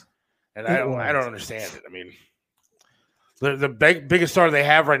was. And I don't understand it. I mean, the biggest star they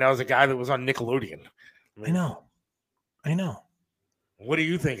have right now is a guy that was on Nickelodeon. I know. What do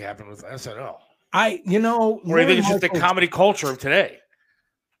you think happened with SNL? Or you think it's just the comedy culture of today?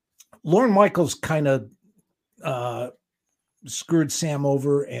 Lorne Michaels kind of screwed Sam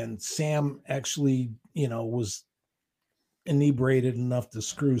over, and Sam actually, was inebriated enough to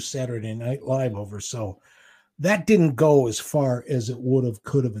screw Saturday Night Live over. So that didn't go as far as it would have,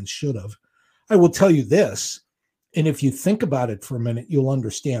 could have, and should have. I will tell you this, and if you think about it for a minute, you'll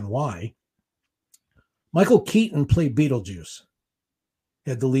understand why. Michael Keaton played Beetlejuice,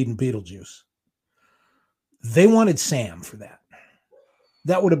 had the lead in Beetlejuice. They wanted Sam for that.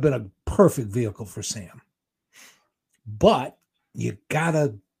 That would have been a perfect vehicle for Sam. But you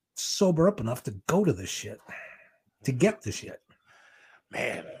gotta sober up enough to go to this shit, to get the shit.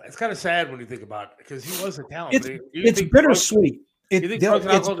 Man, it's kind of sad when you think about it because he was a talent. It's bittersweet. You think drugs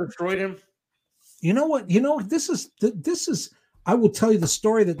and alcohol destroyed him? You know what? This is. I will tell you the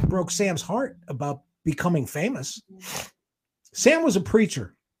story that broke Sam's heart about becoming famous. Sam was a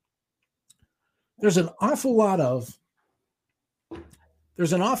preacher. There's an awful lot of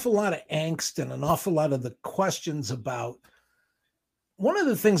angst and an awful lot of the questions about. One of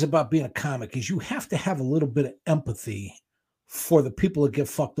the things about being a comic is you have to have a little bit of empathy for the people that get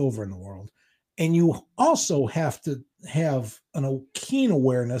fucked over in the world. And you also have to have a keen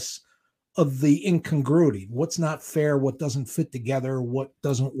awareness of the incongruity, what's not fair, what doesn't fit together, what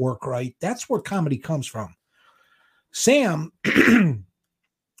doesn't work right. That's where comedy comes from. Sam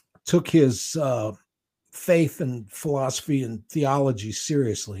took his faith and philosophy and theology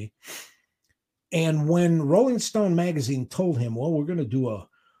seriously. And when Rolling Stone magazine told him, well, we're going to do a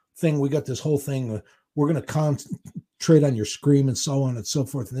thing, we got this whole thing, we're going to concentrate on your scream and so on and so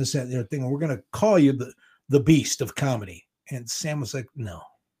forth, and this, that, and the other thing, and we're going to call you the beast of comedy. And Sam was like, no,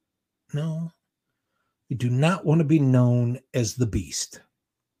 you do not want to be known as the beast.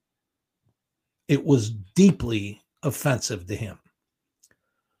 It was deeply offensive to him.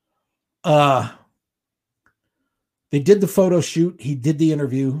 They did the photo shoot. He did the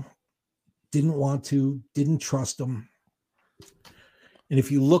interview. Didn't want to, didn't trust him. And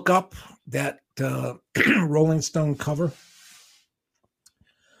if you look up that Rolling Stone cover,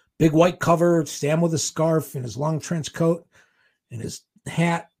 big white cover, Sam with a scarf and his long trench coat and his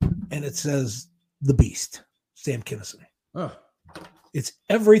hat, and it says the beast, Sam Kinison. Oh. It's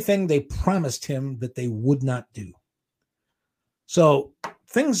everything they promised him that they would not do. So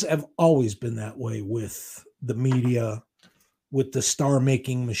things have always been that way with the media, with the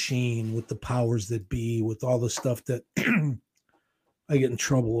star-making machine, with the powers that be, with all the stuff that I get in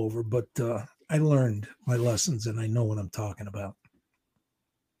trouble over. But I learned my lessons, and I know what I'm talking about.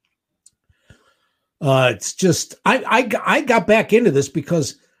 It's just, I got back into this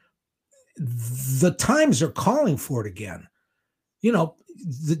because the times are calling for it again.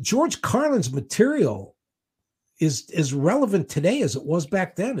 The George Carlin's material is as relevant today as it was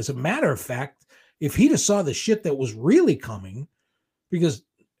back then. As a matter of fact, if he'd have saw the shit that was really coming, because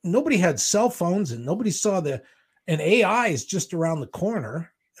nobody had cell phones and nobody saw and AI is just around the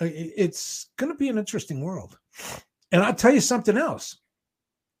corner, it's going to be an interesting world. And I'll tell you something else.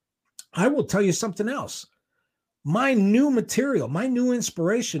 I will tell you something else. My new material, my new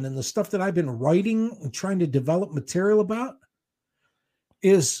inspiration, and the stuff that I've been writing and trying to develop material about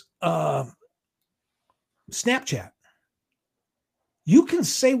is Snapchat. You can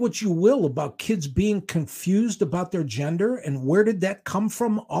say what you will about kids being confused about their gender and where did that come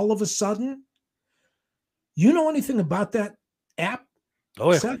from all of a sudden. You know anything about that app?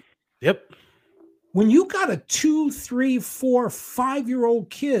 Oh, yeah. Seth? Yep. When you got a 2, 3, 4,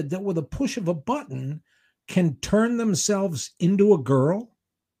 5-year-old kid that with a push of a button can turn themselves into a girl,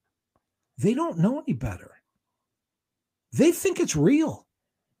 they don't know any better. They think it's real.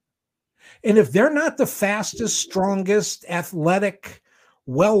 And if they're not the fastest, strongest, athletic,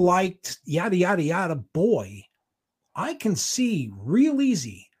 well-liked, yada, yada, yada boy, I can see real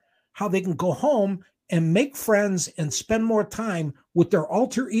easy how they can go home and make friends and spend more time with their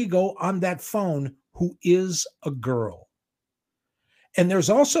alter ego on that phone who is a girl. And there's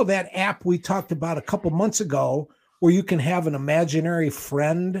also that app we talked about a couple months ago where you can have an imaginary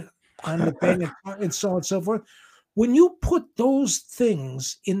friend on the thing and so on and so forth. When you put those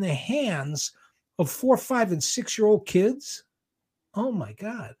things in the hands of 4, 5, and 6-year-old kids, oh my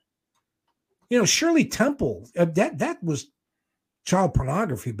God. Shirley Temple, that was child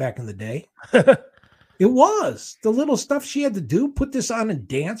pornography back in the day. It was. The little stuff she had to do, put this on and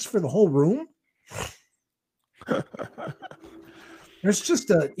dance for the whole room. There's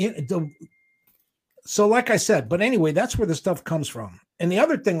just so like I said, but anyway, that's where the stuff comes from. And the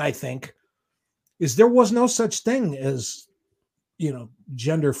other thing I think is there was no such thing as,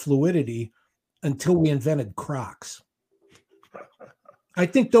 gender fluidity until we invented Crocs. I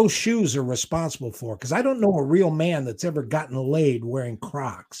think those shoes are responsible for it because I don't know a real man that's ever gotten laid wearing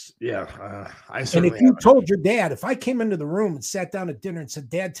Crocs. Yeah, and if you told your dad, if I came into the room and sat down at dinner and said,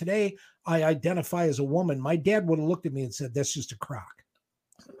 Dad, today I identify as a woman, my dad would have looked at me and said, that's just a Croc.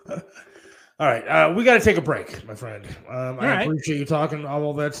 All right, we got to take a break, my friend. Right. Appreciate you talking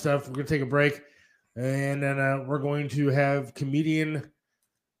all that stuff. We're going to take a break, and then we're going to have comedian,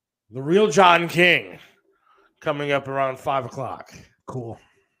 the real John King, coming up around 5 o'clock. Cool.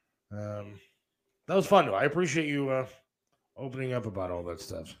 That was fun, though. I appreciate you opening up about all that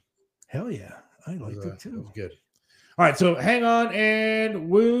stuff. Hell yeah. I liked it too. It was good. All right, so hang on, and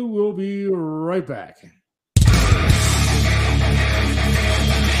we will be right back.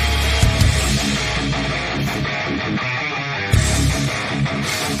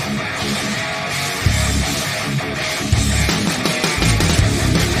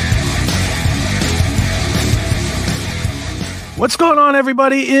 What's going on,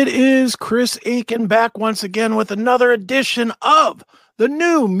 everybody? It is Chris Aiken back once again with another edition of the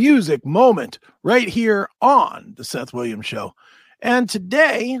New Music Moment right here on the Seth Williams Show. And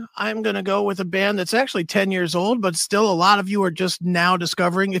today I'm going to go with a band that's actually 10 years old, but still a lot of you are just now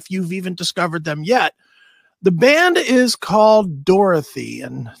discovering, if you've even discovered them yet. The band is called Dorothy,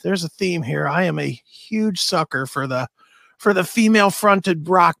 and there's a theme here. I am a huge sucker for the female-fronted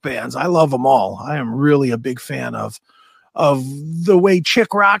rock bands. I love them all. I am really a big fan of the way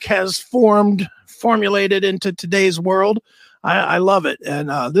chick rock has formulated into today's world. I love it.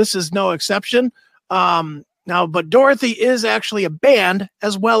 And this is no exception. But Dorothy is actually a band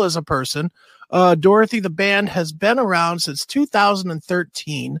as well as a person. Dorothy, the band, has been around since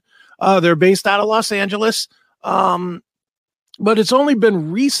 2013. They're based out of Los Angeles. But it's only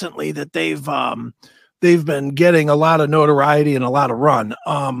been recently that they've been getting a lot of notoriety and a lot of run.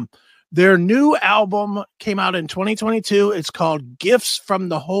 Their new album came out in 2022. It's called Gifts from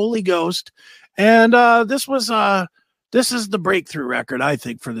the Holy Ghost. And this is the breakthrough record, I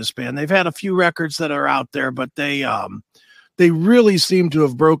think, for this band. They've had a few records that are out there, but they really seem to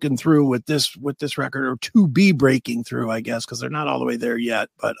have broken through with this record, or to be breaking through, I guess, because they're not all the way there yet.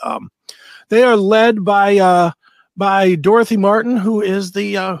 But they are led by Dorothy Martin, who is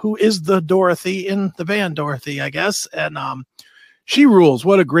the Dorothy in the band Dorothy, I guess. And she rules.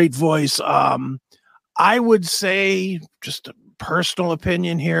 What a great voice. I would say, just a personal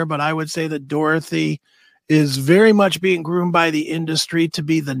opinion here, but I would say that Dorothy is very much being groomed by the industry to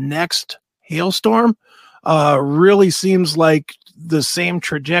be the next Hailstorm. Really seems like the same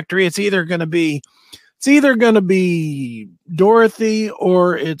trajectory. It's either going to be Dorothy,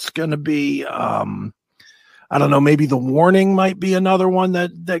 or it's going to be, I don't know, maybe The Warning might be another one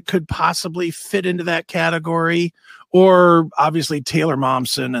that could possibly fit into that category. Or obviously Taylor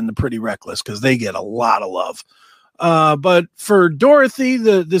Momsen and the Pretty Reckless, because they get a lot of love. But for Dorothy,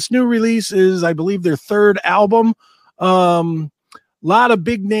 this new release is, I believe, their third album. A lot of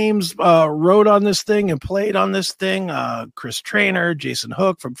big names wrote on this thing and played on this thing. Chris Traynor, Jason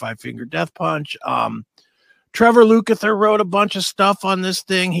Hook from Five Finger Death Punch. Trevor Lukather wrote a bunch of stuff on this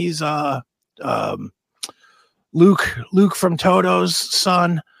thing. He's Luke from Toto's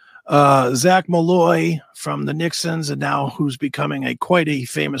son. Zach Malloy from the Nixons, and now who's becoming quite a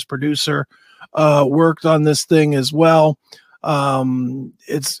famous producer, worked on this thing as well.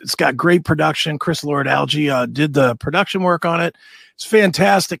 It's got great production. Chris Lord-Alge did the production work on it. It's a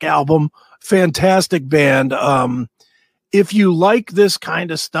fantastic album, fantastic band. If you like this kind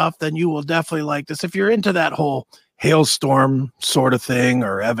of stuff, then you will definitely like this. If you're into that whole Hailstorm sort of thing,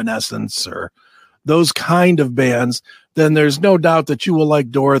 or Evanescence, or those kind of bands, then there's no doubt that you will like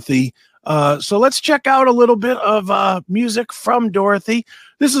Dorothy. So let's check out a little bit of music from Dorothy.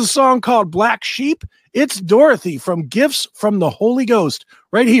 This is a song called Black Sheep. It's Dorothy from Gifts from the Holy Ghost,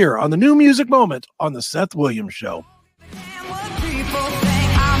 right here on the New Music Moment on the Seth Williams Show.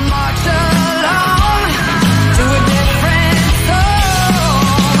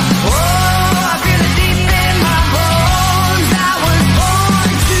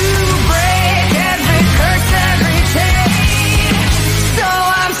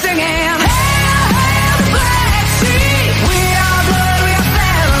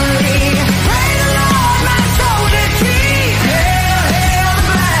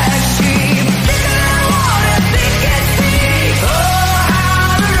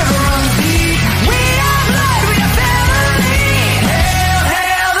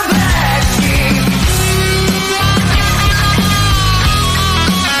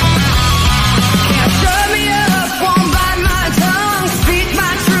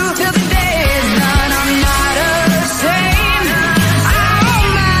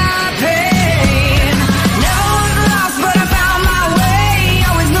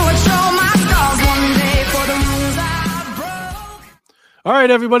 All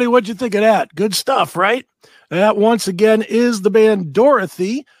right, everybody, what'd you think of that? Good stuff, right? That, once again, is the band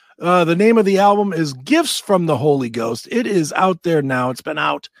Dorothy. The name of the album is Gifts from the Holy Ghost. It is out there now. It's been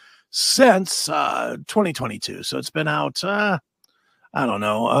out since 2022. So it's been out, I don't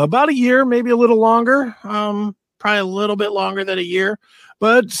know, about a year, maybe a little longer, probably a little bit longer than a year.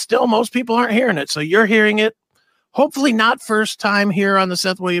 But still, most people aren't hearing it. So you're hearing it. Hopefully not first time here on the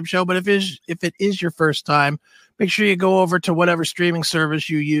Seth Williams Show, but if it is your first time, make sure you go over to whatever streaming service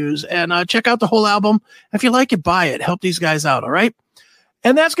you use and check out the whole album. If you like it, buy it. Help these guys out, all right?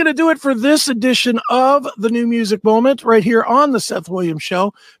 And that's going to do it for this edition of the New Music Moment right here on the Seth Williams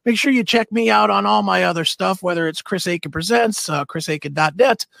Show. Make sure you check me out on all my other stuff, whether it's Chris Aiken Presents,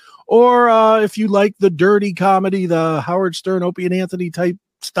 chrisaiken.net, or if you like the dirty comedy, the Howard Stern, Opie and Anthony type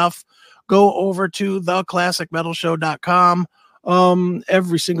stuff, go over to theclassicmetalshow.com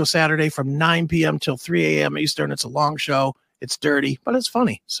every single Saturday from 9 p.m. till 3 a.m. Eastern. It's a long show. It's dirty, but it's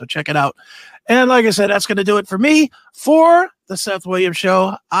funny. So check it out. And like I said, that's going to do it for me for the Seth Williams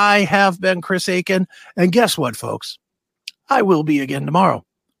Show. I have been Chris Aiken. And guess what, folks? I will be again tomorrow.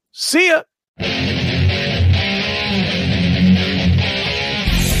 See ya.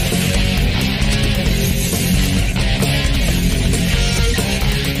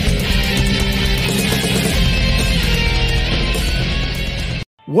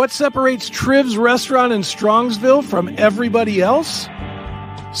 What separates Triv's restaurant in Strongsville from everybody else?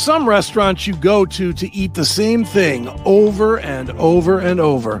 Some restaurants you go to eat the same thing over and over and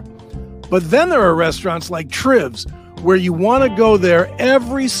over. But then there are restaurants like Triv's where you want to go there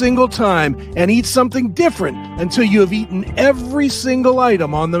every single time and eat something different until you have eaten every single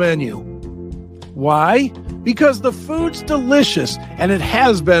item on the menu. Why? Because the food's delicious and it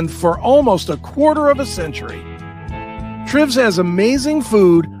has been for almost a quarter of a century. Triv's has amazing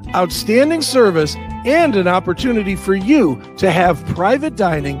food, outstanding service, and an opportunity for you to have private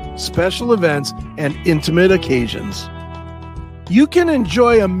dining, special events, and intimate occasions. You can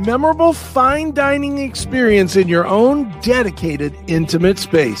enjoy a memorable fine dining experience in your own dedicated, intimate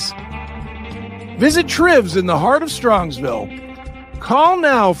space. Visit Triv's in the heart of Strongsville. Call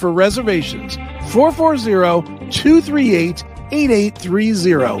now for reservations,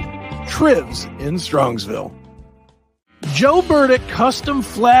 440-238-8830. Triv's in Strongsville. Joe Burdick custom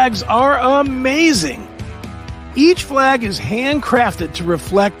flags are amazing. Each flag is handcrafted to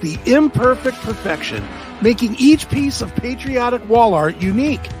reflect the imperfect perfection, making each piece of patriotic wall art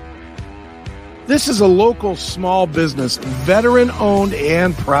unique. This is a local small business, veteran-owned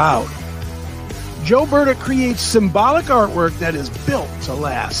and proud. Joe Burdick creates symbolic artwork that is built to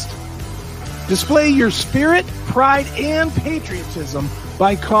last. Display your spirit, pride, and patriotism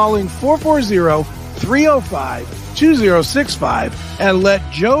by calling 440-305-2065 and let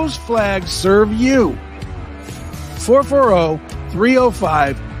Joe's flag serve you.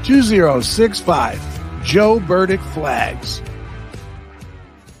 440-305-2065. Joe Burdick Flags.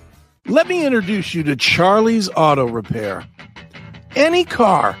 Let me introduce you to Charlie's Auto Repair. Any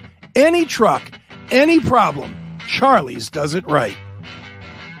car, any truck, any problem, Charlie's does it right.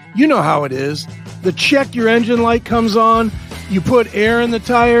 You know how it is. The check your engine light comes on, you put air in the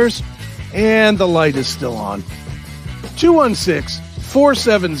tires, and the light is still on.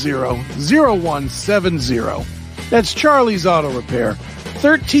 216-470-0170. That's Charlie's Auto Repair,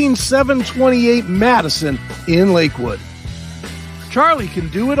 13728 Madison in Lakewood. Charlie can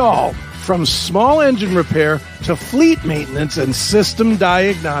do it all, from small engine repair to fleet maintenance and system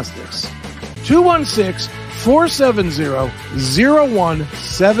diagnostics.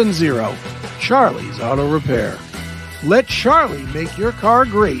 216-470-0170. Charlie's Auto Repair. Let Charlie make your car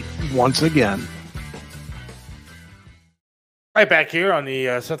great once again. Right back here on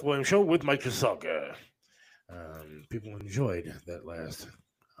the Seth Williams Show with Mike Jaselka. People enjoyed that last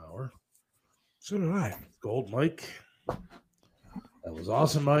hour. So did I. Gold, Mike. That was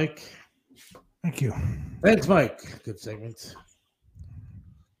awesome, Mike. Thank you. Thanks, Mike. Good segment.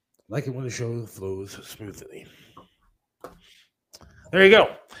 Like it when the show flows smoothly. There you go.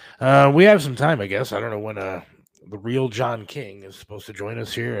 We have some time, I guess. I don't know when the real John King is supposed to join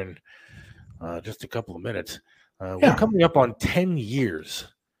us here in just a couple of minutes. We're coming up on 10 years,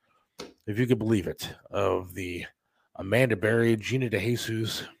 if you could believe it, of the Amanda Berry, Gina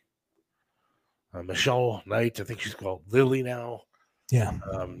DeJesus, Michelle Knight, I think she's called Lily now. Yeah.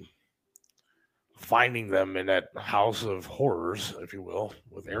 Finding them in that house of horrors, if you will,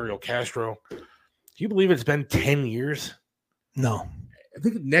 with Ariel Castro. Do you believe it's been 10 years? No. I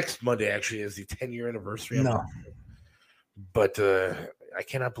think next Monday actually is the 10-year anniversary. No. But I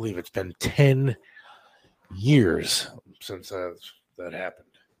cannot believe it's been 10 years since that happened.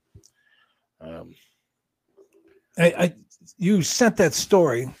 You sent that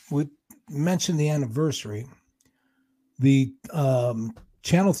story. We mentioned the anniversary. The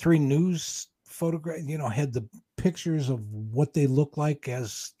Channel 3 News photograph, had the pictures of what they look like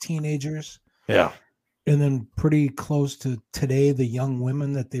as teenagers. Yeah. And then pretty close to today, the young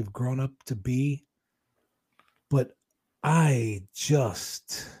women that they've grown up to be. But I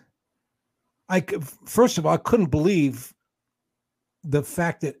First of all, I couldn't believe the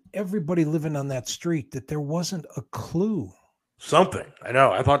fact that everybody living on that street, that there wasn't a clue. Something. I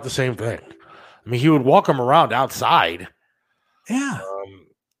know. I thought the same thing. I mean, he would walk them around outside. Yeah.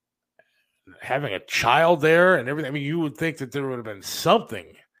 Having a child there and everything. I mean, you would think that there would have been something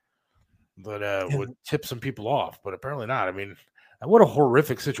that would tip some people off, but apparently not. I mean, what a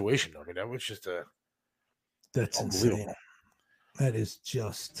horrific situation. I mean, that was just that's insane. That is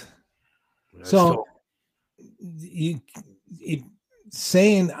just so.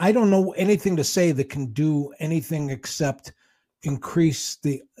 Saying I don't know anything to say that can do anything except increase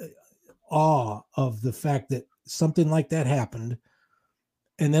the awe of the fact that something like that happened.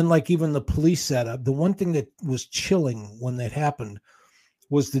 And then, like, even the police setup, the one thing that was chilling when that happened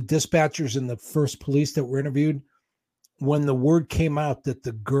was the dispatchers and the first police that were interviewed. When the word came out that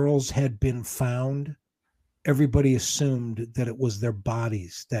the girls had been found, everybody assumed that it was their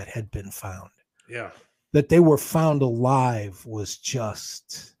bodies that had been found. Yeah. That they were found alive was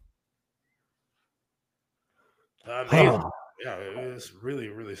just amazing. Yeah, it was really,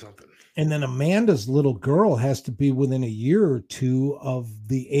 really something. And then Amanda's little girl has to be within a year or two of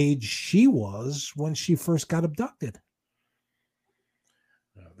the age she was when she first got abducted.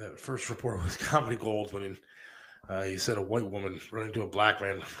 That first report was comedy gold when he said a white woman run into a black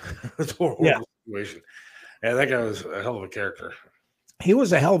man. It's a horrible situation. And that guy was a hell of a character. He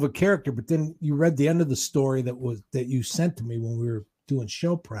was a hell of a character, but then you read the end of the story that you sent to me when we were doing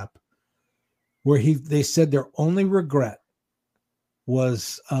show prep, where they said their only regret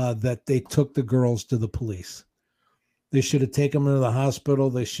was that they took the girls to the police. They should have taken them to the hospital.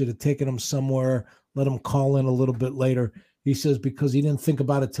 They should have taken them somewhere, let them call in a little bit later. He says because he didn't think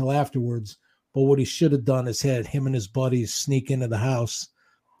about it till afterwards. But what he should have done is had him and his buddies sneak into the house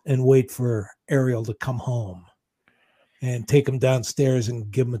and wait for Ariel to come home and take him downstairs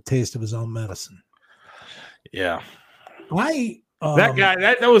and give him a taste of his own medicine. Yeah. That guy,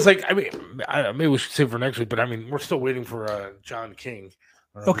 that was like, I mean, maybe we should save for next week, but I mean, we're still waiting for John King.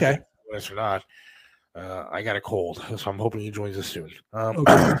 Okay. Yes or not. I got a cold, so I'm hoping he joins us soon.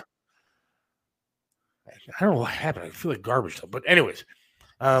 Okay. I don't know what happened. I feel like garbage though. But anyways,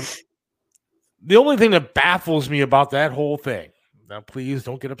 the only thing that baffles me about that whole thing, now please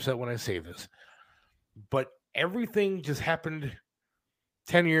don't get upset when I say this, but everything just happened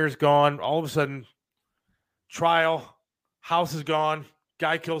 10 years gone, all of a sudden, trial, house is gone,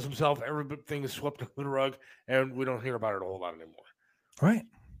 guy kills himself, everything is swept under the rug, and we don't hear about it a whole lot anymore. Right.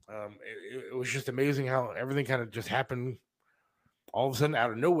 It was just amazing how everything kind of just happened all of a sudden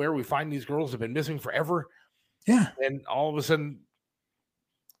out of nowhere. We find these girls have been missing forever. Yeah. And all of a sudden,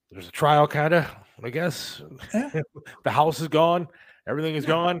 there's a trial, kind of, I guess. Yeah. The house is gone. Everything is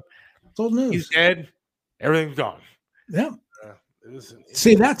gone. It's old news. He's dead. Everything's gone. Yeah.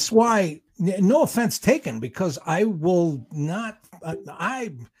 See, that's why, no offense taken, because I will not,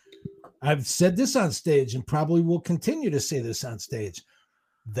 I've said this on stage and probably will continue to say this on stage.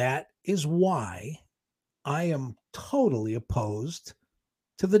 That is why I am totally opposed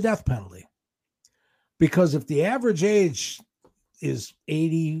to the death penalty. Because if the average age is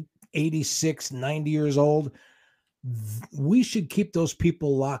 80, 86, 90 years old, we should keep those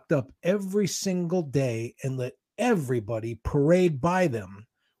people locked up every single day and let everybody parade by them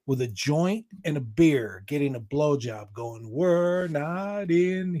with a joint and a beer, getting a blowjob going, we're not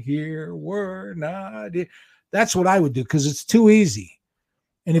in here, we're not in. That's what I would do, because it's too easy.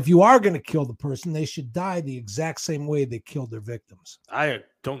 And if you are going to kill the person, they should die the exact same way they killed their victims. I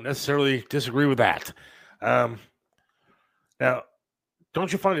don't necessarily disagree with that. Now,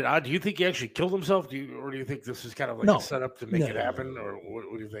 don't you find it odd? Do you think he actually killed himself? Or do you think this is kind of like a setup to make it happen? Or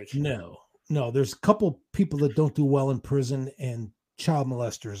what do you think? No. There's a couple people that don't do well in prison, and child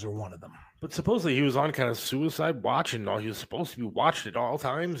molesters are one of them. But supposedly he was on kind of suicide watch, and he was supposed to be watched at all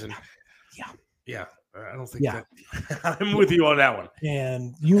times. And yeah. I don't think that I'm with you on that one.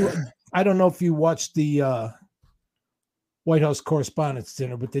 And I don't know if you watched the White House Correspondents'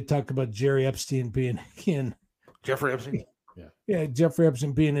 Dinner, but they talked about Jerry Epstein being in Jeffrey Epstein. Yeah, Jeffrey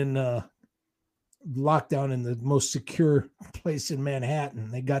Epstein being in lockdown in the most secure place in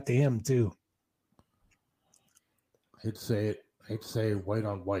Manhattan. They got to him too. I hate to say white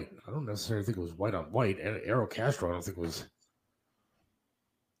on white. I don't necessarily think it was white on white. And Errol Castro, I don't think was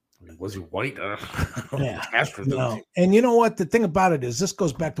he white? Yeah. Castro, no. And you know what? The thing about it is, this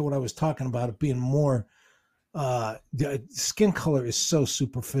goes back to what I was talking about, it being more the skin color is so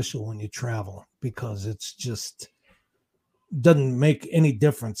superficial when you travel, because it's just doesn't make any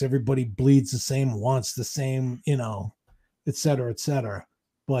difference. Everybody bleeds the same, wants the same, et cetera, et cetera.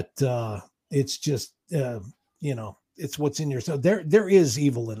 But it's just, it's what's in your. So there is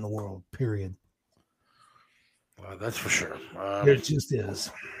evil in the world, period. That's for sure. There just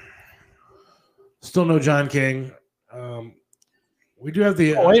is. Still no John King. We do have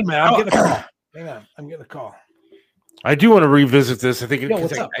the. Oh, wait a minute. I'm getting a call. Hang on. I'm getting a call. I do want to revisit this. I think.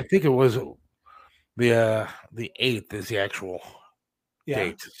 What's up? I think it was the 8th is the actual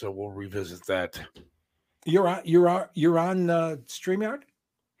date. So we'll revisit that. You're on StreamYard?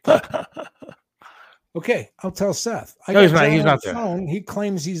 Okay, I'll tell Seth. No, he's not. He's not there. Phone. He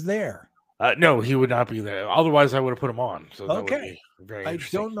claims he's there. No, he would not be there. Otherwise, I would have put him on. So that would be very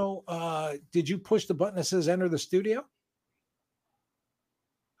interesting. I don't know. Did you push the button that says enter the studio?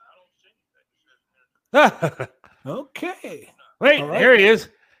 Okay. Wait, right. Here he is.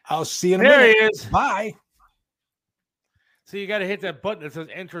 I'll see you in a minute. There he is. Bye. So you got to hit that button that says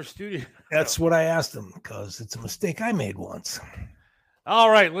enter studio. That's what I asked him because it's a mistake I made once.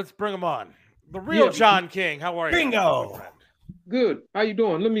 All right, let's bring him on. The real John King. How are you? Bingo. Good. How you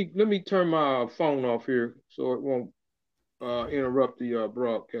doing? Let me turn my phone off here so it won't interrupt the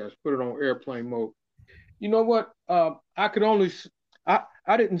broadcast. Put it on airplane mode. You know what? I could only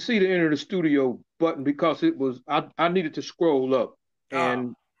I didn't see the enter the studio button because it was I needed to scroll up,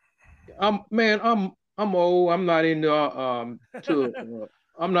 and I'm old. I'm not into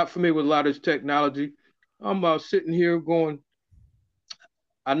I'm not familiar with a lot of this technology. I'm sitting here going.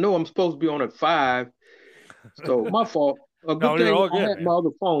 I know I'm supposed to be on at 5, so my fault. A good thing I had my other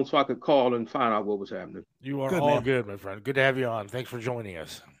phone so I could call and find out what was happening. You are all good, my friend. Good to have you on. Thanks for joining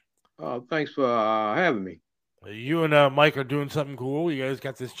us. Thanks for having me. You and Mike are doing something cool. You guys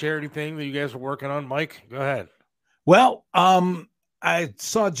got this charity thing that you guys are working on. Mike, go ahead. Well, I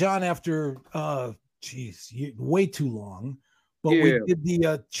saw John after, way too long. But we did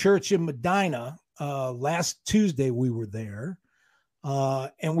the church in Medina. Last Tuesday we were there.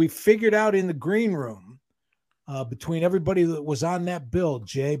 And we figured out in the green room, between everybody that was on that bill,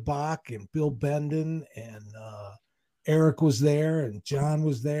 Jay Bach and Bill Benden and Eric was there and John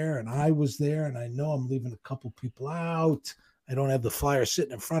was there and I was there. And I know I'm leaving a couple people out. I don't have the flyer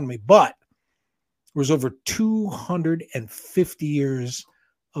sitting in front of me, but there was over 250 years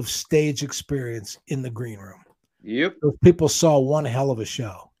of stage experience in the green room. Yep. Those people saw one hell of a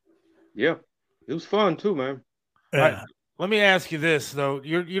show. Yeah. It was fun too, man. Yeah. Let me ask you this though.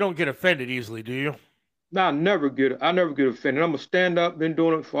 You don't get offended easily, do you? No, I never get offended. I'm a stand-up, been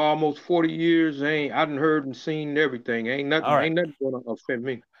doing it for almost 40 years. I done heard and seen everything. Ain't nothing gonna offend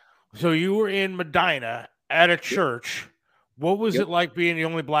me. So you were in Medina at a church. What was it like being the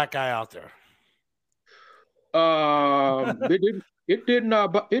only black guy out there? It did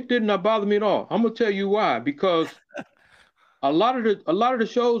not bother me at all. I'm gonna tell you why. Because a lot of the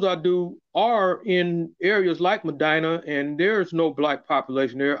shows I do are in areas like Medina, and there's no black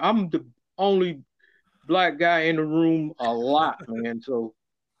population there. I'm the only black guy in the room a lot, man. So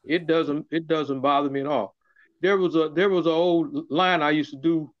it doesn't bother me at all. There was an old line I used to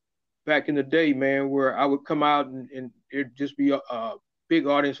do back in the day, man, where I would come out and it'd just be a big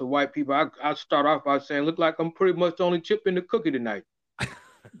audience of white people. I start off by saying, "Look like I'm pretty much the only chip in the cookie tonight,"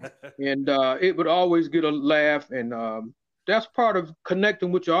 and it would always get a laugh, and that's part of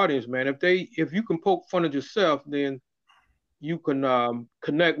connecting with your audience, man. If you can poke fun at yourself, then you can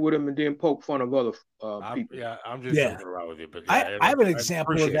connect with them and then poke fun of other people. I'm just joking around with you. But I have an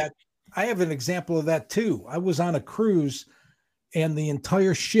example of that. I have an example of that too. I was on a cruise, and the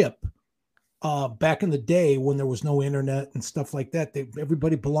entire ship, back in the day when there was no internet and stuff like that,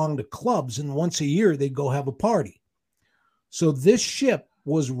 everybody belonged to clubs, and once a year they'd go have a party. So this ship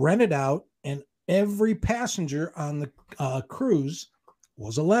was rented out, and every passenger on the cruise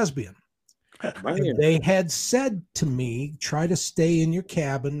was a lesbian. They had said to me, try to stay in your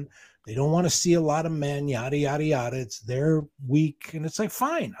cabin. They don't want to see a lot of men, yada, yada, yada. It's their week. And it's like,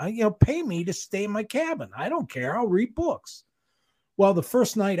 fine, pay me to stay in my cabin. I don't care. I'll read books. Well, the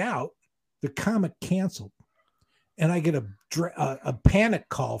first night out, the comic canceled. And I get a panic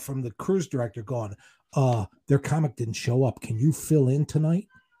call from the cruise director going, their comic didn't show up. Can you fill in tonight?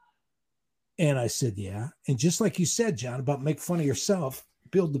 And I said, yeah. And just like you said, John, about make fun of yourself,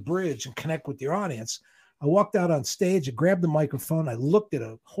 build the bridge and connect with your audience. I walked out on stage, I grabbed the microphone, I looked at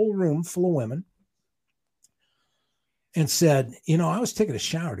a whole room full of women and said, I was taking a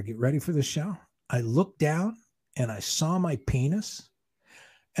shower to get ready for the show. I looked down and I saw my penis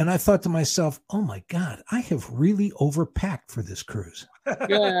and I thought to myself, oh my God, I have really overpacked for this cruise.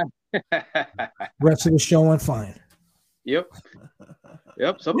 Yeah. Rest of the show went fine. Yep.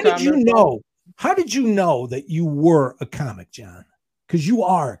 How did you know that you were a comic, John? Because you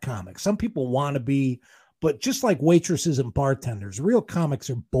are a comic. Some people want to be, but just like waitresses and bartenders, real comics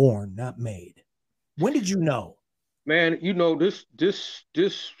are born, not made. When did you know? Man, this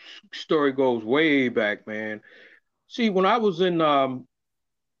story goes way back, man. See, when I was in,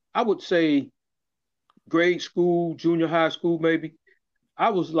 I would say grade school, junior high school, maybe, I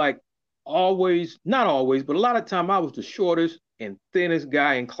was like always, not always, but a lot of time I was the shortest and thinnest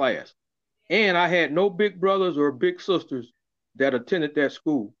guy in class. And I had no big brothers or big sisters that attended that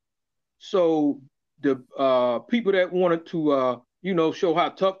school. So the people that wanted to, show how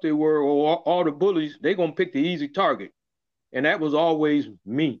tough they were, or all the bullies, they gonna pick the easy target, and that was always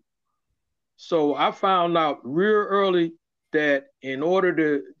me. So I found out real early that in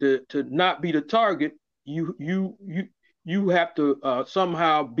order to not be the target, you you you you have to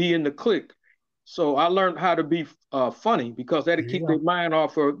somehow be in the clique. So I learned how to be funny because that'll keep their mind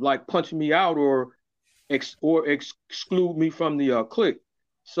off of like punching me out or exclude me from the clique.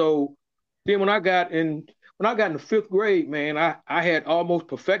 So then when I got in the fifth grade, man, I had almost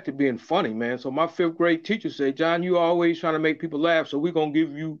perfected being funny, man. So my fifth grade teacher said, John, you always trying to make people laugh, so we're gonna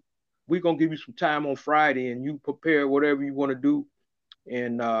give you some time on Friday, and you prepare whatever you want to do,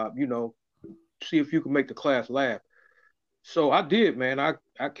 and see if you can make the class laugh. So I did, man.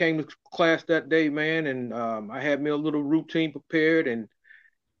 I came to class that day, man, and I had me a little routine prepared, and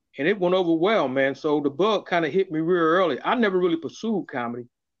it went over well, man. So the bug kind of hit me real early. I never really pursued comedy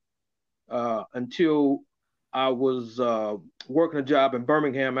until I was working a job in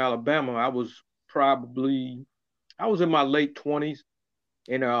Birmingham, Alabama. I was in my late 20s,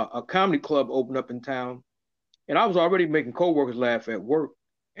 and a comedy club opened up in town, and I was already making coworkers laugh at work.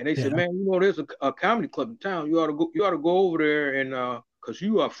 And they said, "Man, there's a comedy club in town. You ought to go over there and cause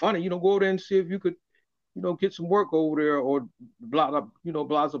you are funny. Go over there and see if you could, get some work over there or blah blah, blah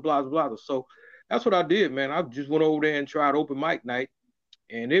blah blah blah." So that's what I did, man. I just went over there and tried open mic night,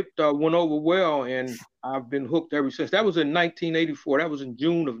 and it went over well, and I've been hooked ever since. That was in 1984. That was in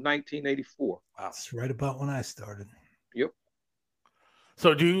June of 1984. Wow, that's right about when I started. Yep.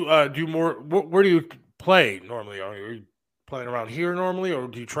 So do you do more? Where do you play normally? Are you playing around here normally, or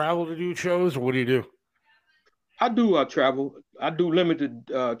do you travel to do shows, or what do you do? I do travel. I do limited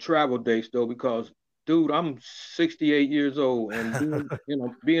travel dates though, because dude, I'm 68 years old, and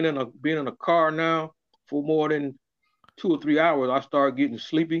being in a car now for more than 2 or 3 hours, I start getting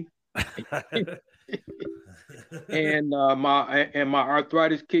sleepy, and my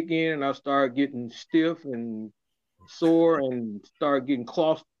arthritis kick in, and I start getting stiff and sore, and start getting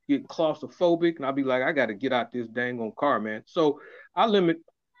claustrophobic, and I'll be like, I got to get out this dang on car, man. So I limit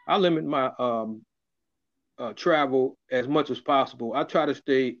my travel as much as possible. I try to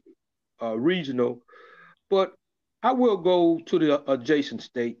stay regional, but I will go to the adjacent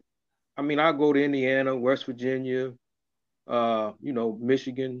state. I mean, I go to Indiana, West Virginia,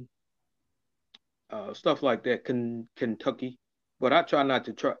 Michigan, stuff like that, Kentucky. But I try not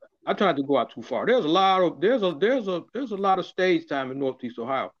to try. I try not to go out too far. There's a lot of stage time in Northeast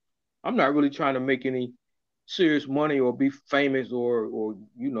Ohio. I'm not really trying to make any serious money or be famous or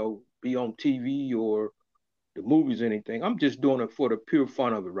be on TV or the movies or anything. I'm just doing it for the pure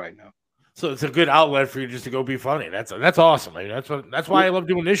fun of it right now. So it's a good outlet for you just to go be funny. That's awesome. I mean, that's why I love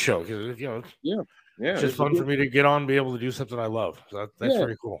doing this show, because it's just fun for me to get on and be able to do something I love. So that's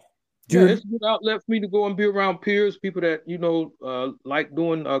very cool. Yeah, it's a good outlet for me to go and be around peers, people that like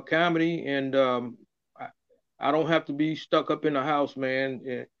doing comedy, and I don't have to be stuck up in the house,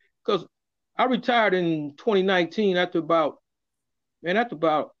 man. Because I retired in 2019 after about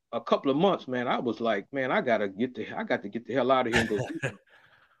a couple of months, man. I was like, man, I got to get the hell out of here and go do something.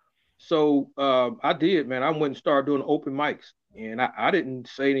 So I did, man. I went and started doing open mics, and I didn't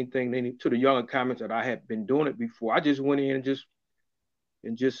say anything to the younger comments that I had been doing it before. I just went in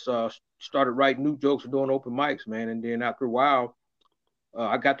and just started writing new jokes and doing open mics, man. And then after a while,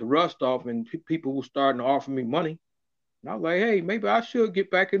 I got the rust off, and people were starting to offer me money. And I was like, hey, maybe I should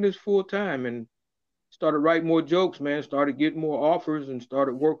get back in this full time, and started writing more jokes, man. Started getting more offers and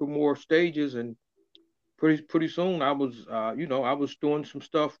started working more stages. And pretty soon I was, I was doing some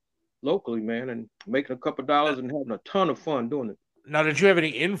stuff locally, man, and making a couple of dollars and having a ton of fun doing it. Now, did you have any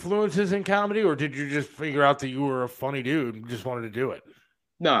influences in comedy, or did you just figure out that you were a funny dude and just wanted to do it?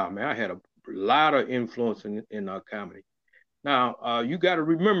 Nah, man, I had a lot of influence in comedy. Now, you got to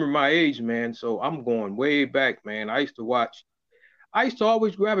remember my age, man. So I'm going way back, man. I used to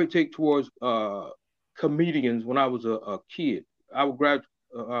always gravitate towards comedians when I was a kid. I would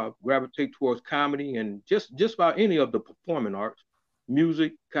gravitate towards comedy and just about any of the performing arts,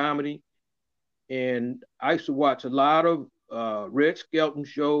 music, comedy. And I used to watch a lot of Red Skelton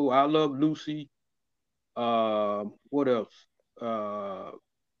show, I Love Lucy. What else?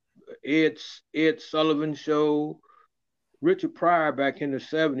 Ed Sullivan show. Richard Pryor back in the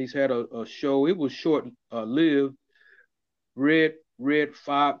 70s had a show. It was short lived. Red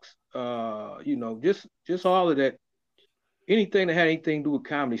Fox. Just all of that anything that had anything to do with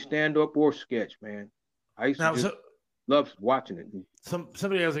comedy, stand up or sketch, man. I used to just love watching it.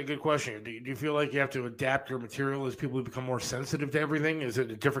 Somebody has a good question. Do you feel like you have to adapt your material as people become more sensitive to everything? Is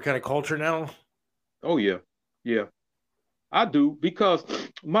it a different kind of culture now? Oh yeah, yeah. I do, because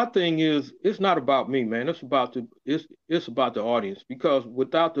my thing is, it's not about me, man. It's about the audience. Because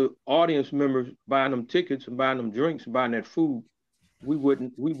without the audience members buying them tickets and buying them drinks and buying that food, we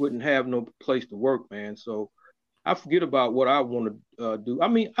wouldn't have no place to work, man. So I forget about what I want to do. I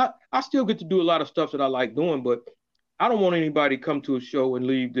mean, I still get to do a lot of stuff that I like doing, but I don't want anybody to come to a show and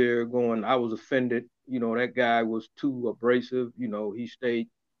leave there going, I was offended. You know, that guy was too abrasive. You know, he stayed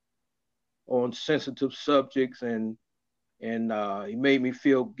on sensitive subjects and he made me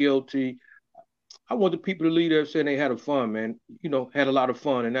feel guilty. I want the people to leave there saying they had a fun, man. You know, had a lot of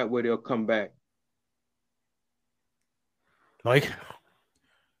fun, and that way they'll come back. Mike?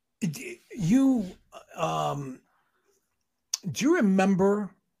 You, do you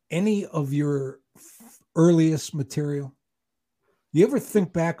remember any of your earliest material? You ever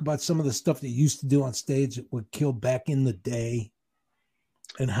think back about some of the stuff that you used to do on stage that would kill back in the day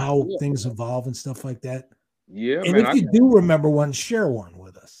and how things evolve and stuff like that? Yeah, and man, if you do remember one, share one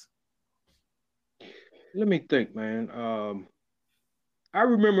with us. Let me think, man. I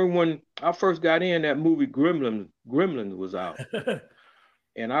remember when I first got in, that movie Gremlins was out,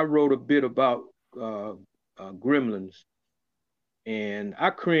 and I wrote a bit about Gremlins, and I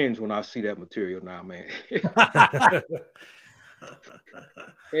cringe when I see that material now, man.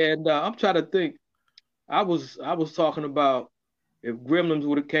 And I'm trying to think. I was talking about if Gremlins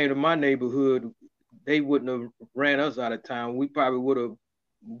would have came to my neighborhood, they wouldn't have ran us out of town. We probably would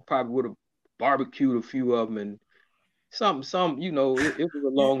have barbecued a few of them and some, you know, it was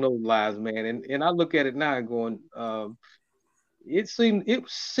along those lines, man. And I look at it now and going, it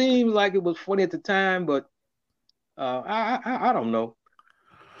seemed like it was funny at the time, but I don't know.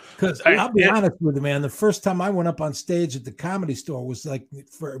 Because I'll be honest with you, man. The first time I went up on stage at the Comedy Store was like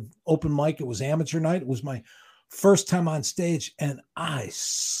for open mic. It was amateur night. It was my first time on stage, and I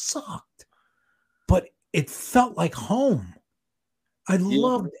sucked. But it felt like home. I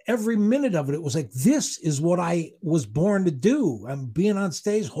loved every minute of it. It was like, this is what I was born to do. I'm being on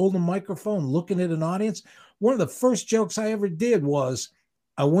stage, holding a microphone, looking at an audience. One of the first jokes I ever did was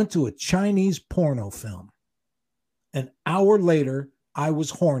I went to a Chinese porno film. An hour later, I was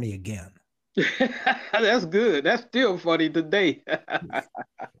horny again. That's good. That's still funny today.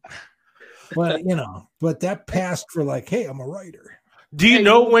 But, you know, that passed for like, hey, I'm a writer. Do you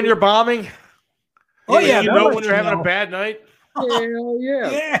know when you're bombing? Oh, yeah. You know when you're having a bad night? Hell yeah.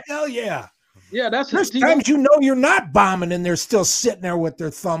 Yeah, hell yeah. Yeah, there's times you know you're not bombing and they're still sitting there with their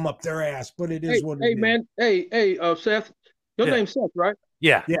thumb up their ass, but it is what it is. Man, hey, Seth, your name's Seth, right?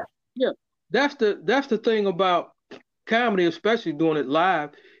 Yeah. That's the thing about comedy, especially doing it live,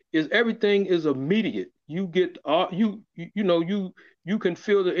 is everything is immediate. You get you can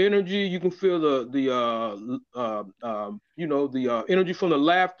feel the energy, you can feel the energy from the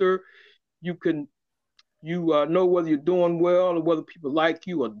laughter. You know whether you're doing well or whether people like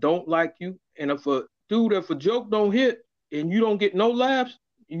you or don't like you. And if a joke don't hit and you don't get no laughs,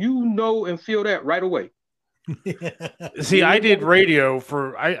 you know and feel that right away. See, I did radio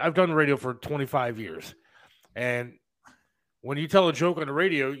I've done radio for 25 years. And when you tell a joke on the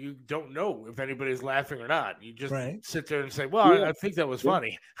radio, you don't know if anybody's laughing or not. You just sit there and say, well, I think that was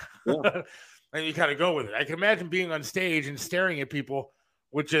funny. Yeah. And you kind of go with it. I can imagine being on stage and staring at people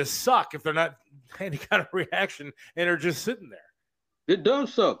would just suck if they're not any kind of reaction and are just sitting there. It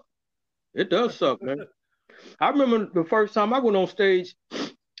does suck. It does suck, man. I remember the first time I went on stage,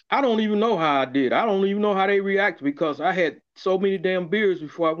 I don't even know how I did. I don't even know how they reacted because I had so many damn beers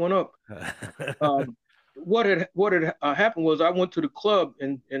before I went up. What had happened was I went to the club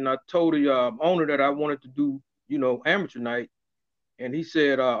and I told the owner that I wanted to do, amateur night. And he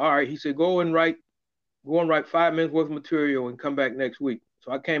said, all right, he said, go and write 5 minutes worth of material and come back next week.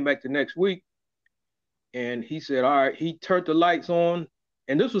 So I came back the next week and he said, all right, he turned the lights on.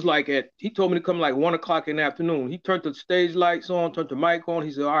 And this was he told me to come like 1 o'clock in the afternoon. He turned the stage lights on, turned the mic on.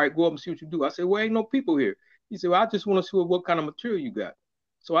 He said, all right, go up and see what you do. I said, well, ain't no people here. He said, well, I just want to see what kind of material you got.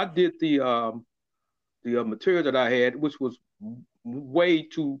 So I did the material that I had, which was way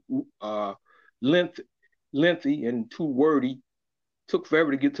too lengthy and too wordy. Took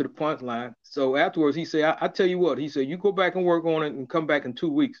forever to get to the punchline. So afterwards, he said, I tell you what, he said, you go back and work on it and come back in 2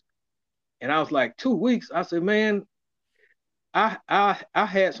 weeks. And I was like, 2 weeks? I said, man, I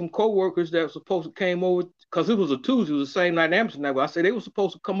had some coworkers that were supposed to came over because it was a Tuesday, it was the same night in Amsterdam. I said they were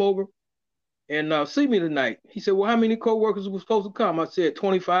supposed to come over and see me tonight. He said, well, how many coworkers were supposed to come? I said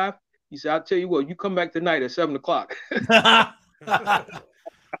 25. He said, "I'll tell you what, you come back tonight at 7:00."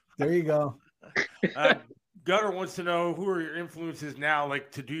 There you go. Gunnar wants to know, who are your influences now,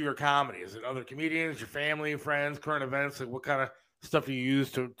 like, to do your comedy? Is it other comedians, your family, friends, current events? Like, what kind of stuff do you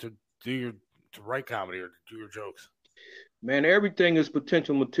use to write comedy or to do your jokes? Man, everything is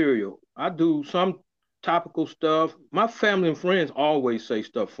potential material. I do some topical stuff. My family and friends always say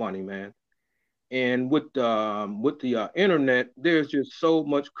stuff funny, man. And with the internet, there's just so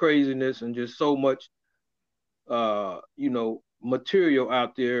much craziness and just so much material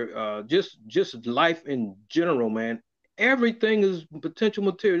out there. Just life in general, man. Everything is potential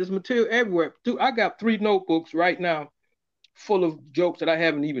material. There's material everywhere. Dude, I got 3 notebooks right now full of jokes that I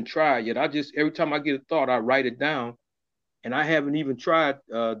haven't even tried yet. I just, every time I get a thought, I write it down, and I haven't even tried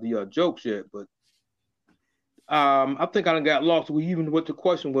the jokes yet. But I think I done got lost with even what the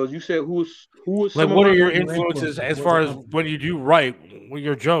question was. You said who was like, some what of are your my influences as far as when you do write with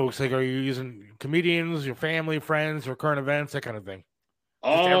your jokes? Like, are you using comedians, your family, friends, or current events, that kind of thing?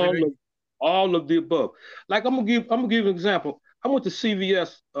 all of the above. Like, I'm gonna give an example. I went to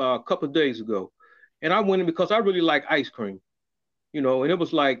CVS a couple of days ago, and I went in because I really like ice cream. And it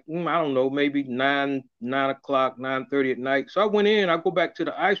was like, I don't know, maybe 9 o'clock, 9:30 at night. So I went in, I go back to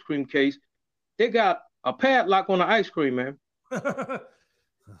the ice cream case. They got a padlock on the ice cream, man.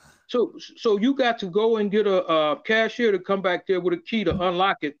 So you got to go and get a cashier to come back there with a key to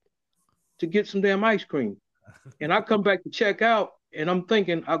unlock it to get some damn ice cream. And I come back to check out, and I'm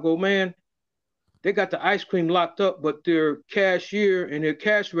thinking, I go, man, they got the ice cream locked up, but their cashier and their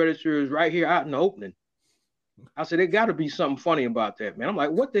cash register is right here out in the opening. I said, there got to be something funny about that, man. I'm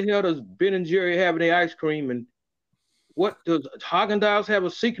like, what the hell does Ben and Jerry have in their ice cream? And what does Haagen-Dazs have a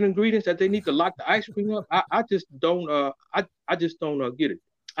secret ingredients that they need to lock the ice cream up? I just don't I just don't get it.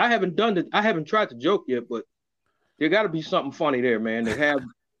 I haven't tried to joke yet, but there got to be something funny there, man. They have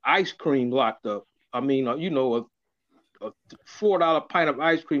ice cream locked up. I mean, a $4 pint of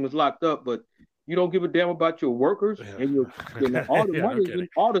ice cream is locked up, but you don't give a damn about your workers and all the money,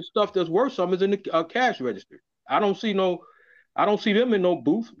 all the stuff that's worth something is in the cash register. I don't see them in no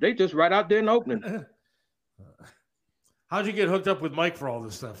booth. They just right out there in the opening. How'd you get hooked up with Mike for all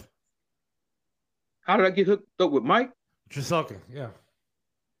this stuff? How did I get hooked up with Mike? Giselka, yeah.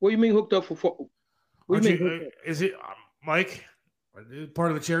 What do you mean hooked up for? What do you mean? Is it Mike?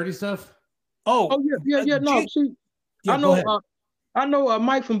 Part of the charity stuff? Oh yeah. No, see, yeah, I know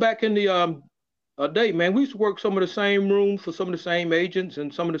Mike from back in the day, man. We used to work some of the same rooms for some of the same agents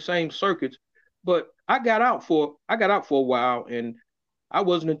and some of the same circuits. But I got out for a while, and I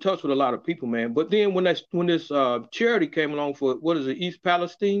wasn't in touch with a lot of people, man. But then when this charity came along for, what is it, East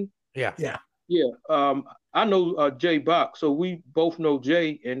Palestine? Yeah. I know Jay Bach, so we both know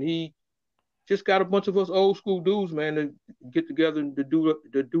Jay, and he just got a bunch of us old school dudes, man, to get together and to do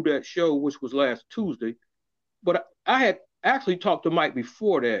that show, which was last Tuesday. But I had actually talked to Mike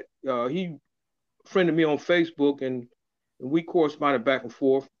before that. He friended me on Facebook, and we corresponded back and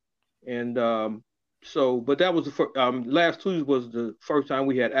forth. And but that was last Tuesday was the first time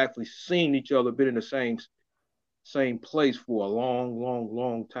we had actually seen each other, been in the same place for a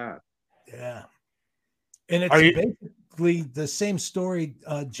long time. Yeah. And it's basically the same story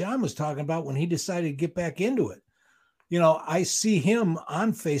John was talking about when he decided to get back into it. I see him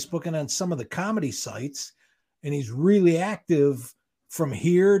on Facebook and on some of the comedy sites, and he's really active from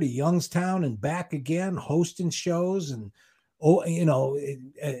here to Youngstown and back again, hosting shows and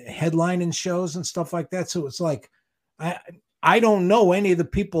headlining shows and stuff like that. So it's like, I don't know any of the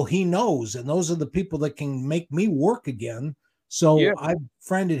people he knows, and those are the people that can make me work again. So yeah. I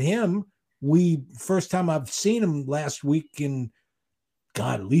friended him. First time I've seen him last week in,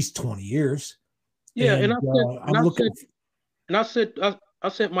 God, at least 20 years. Yeah, and I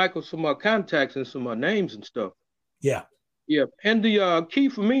sent Michael some contacts and some names and stuff. Yeah. Yeah, and the key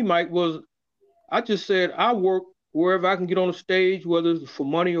for me, Mike, was I just said I work wherever I can get on the stage, whether it's for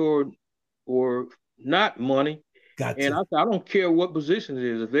money or not money. Gotcha. And I don't care what position it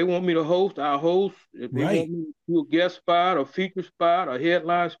is. If they want me to host, I'll host. If they want me to do a guest spot, a feature spot, a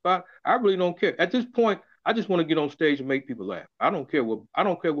headline spot, I really don't care. At this point, I just want to get on stage and make people laugh. I don't care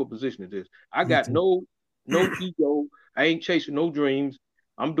what position it is. I got no ego. I ain't chasing no dreams.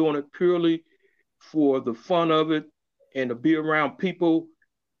 I'm doing it purely for the fun of it and to be around people.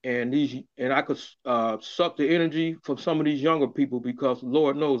 And I could suck the energy from some of these younger people, because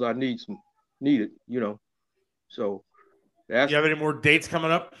Lord knows I need it, So that's. You have any more dates coming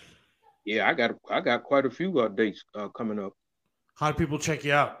up? Yeah, I got quite a few dates coming up. How do people check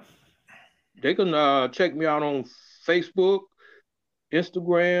you out? They can check me out on Facebook,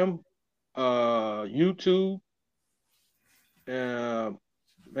 Instagram, YouTube.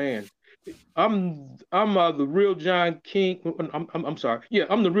 Man, I'm the real John King. I'm sorry. Yeah,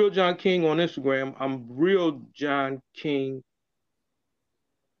 I'm the real John King on Instagram. I'm real John King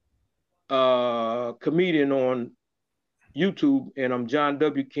comedian on YouTube, and I'm John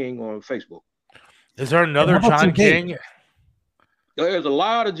W. King on Facebook. Is there another John King? There's a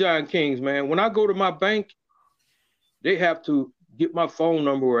lot of John Kings, man. When I go to my bank, they have to get my phone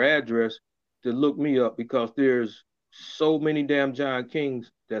number or address to look me up because there's so many damn John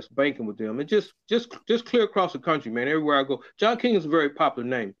Kings that's banking with them. And just clear across the country, man. Everywhere I go, John King is a very popular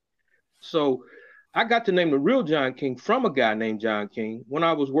name. So I got the name the real John King from a guy named John King when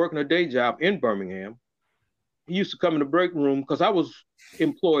I was working a day job in Birmingham. He used to come in the break room because I was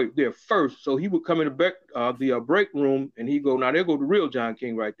employed there first. So he would come in the break room and he'd go, now there go the real John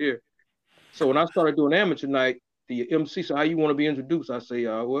King right there. So when I started doing amateur night, the MC said, how you want to be introduced? I say,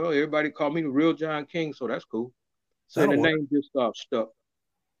 well, everybody call me the real John King, so that's cool. So the name just stuck.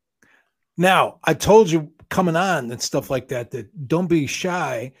 Now, I told you coming on and stuff like that don't be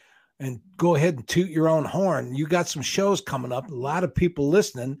shy and go ahead and toot your own horn. You got some shows coming up. A lot of people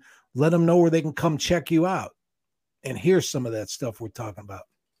listening. Let them know where they can come check you out and hear some of that stuff we're talking about.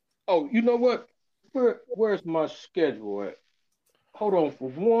 Oh, you know what? Where's my schedule at? Hold on for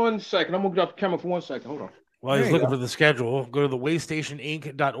 1 second. I'm going to get off the camera for 1 second. Hold on. While he's looking for the schedule, go to the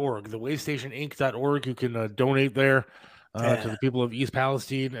waystationinc.org. The waystationinc.org. You can donate there to the people of East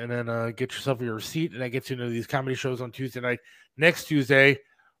Palestine and then get yourself your receipt. And that gets you into these comedy shows on Tuesday night. Next Tuesday,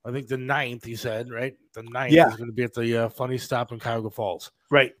 I think the 9th, he said, right? The 9th is going to be at the Funny Stop in Cuyahoga Falls.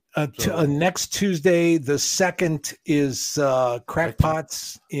 Right. Next Tuesday, the 2nd is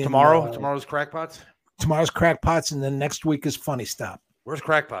Crackpots. Tomorrow? Tomorrow's Crackpots? Tomorrow's Crackpots, and then next week is Funny Stop. Where's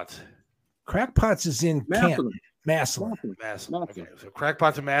Crackpots? Crackpots is in Massillon. Okay, so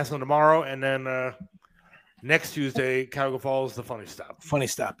Crackpots in Massillon tomorrow, and then next Tuesday, Cuyahoga Falls, the Funny Stop. Funny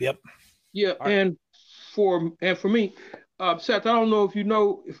Stop, yep. Yeah, and for me, Seth, I don't know if you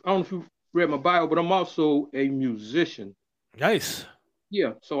read my bio, but I'm also a musician. Nice.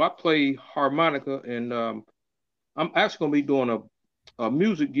 Yeah, so I play harmonica, and I'm actually going to be doing a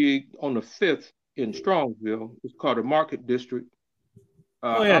music gig on the 5th in Strongsville. It's called the Market District.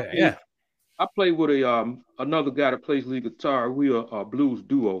 I play with another guy that plays lead guitar. We are a blues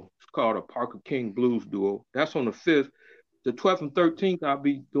duo. It's called a Parker King Blues Duo. That's on the 5th. The 12th and 13th, I'll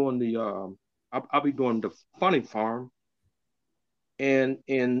be doing the Funny Farm. And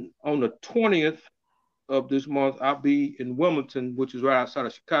on the 20th of this month, I'll be in Wilmington, which is right outside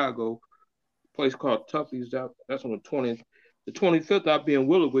of Chicago, a place called Tuffy's. That's on the 20th. The 25th, I'll be in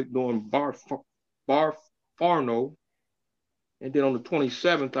Willowwick doing Bar Farno. And then on the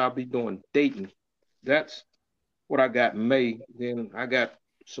 27th, I'll be doing Dayton. That's what I got in May. Then I got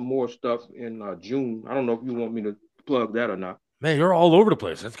some more stuff in June. I don't know if you want me to plug that or not. Man, you're all over the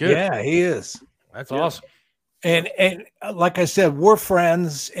place. That's good. Yeah, he is. That's awesome. And like I said, we're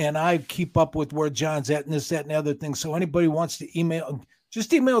friends, and I keep up with where John's at and this, that, and the other thing. So anybody wants to email,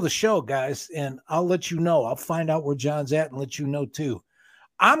 just email the show, guys, and I'll let you know. I'll find out where John's at and let you know too.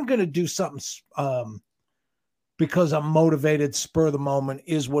 I'm going to do something because I'm motivated, spur of the moment,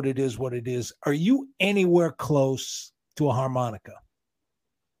 is what it is. Are you anywhere close to a harmonica?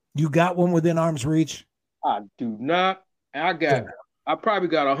 You got one within arm's reach? I do not. I probably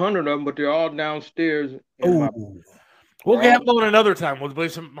got 100 of them, but they're all downstairs. We'll get one another time. We'll play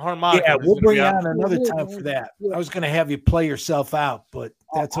some harmonica. Yeah, we'll bring you on another time for that. I was going to have you play yourself out, but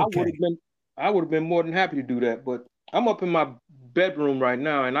that's okay. I would have been more than happy to do that, but I'm up in my bedroom right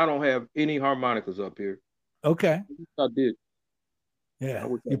now, and I don't have any harmonicas up here. Okay. I did. Yeah.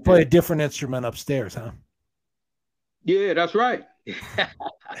 You play a different instrument upstairs, huh? Yeah, that's right.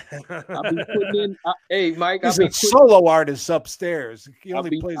 I'll be putting in. Hey, Mike. He's a solo artist upstairs. He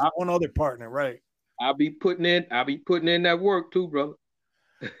only plays one other partner, right? I'll be putting in that work too, brother.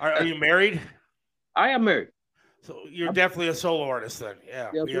 Are you married? I am married. So you're definitely a solo artist then. Yeah,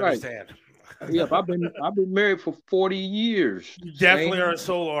 we understand. Yep, I've been married for 40 years. You definitely are a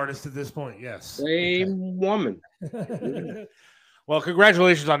solo artist at this point. Yes. Same woman. Well,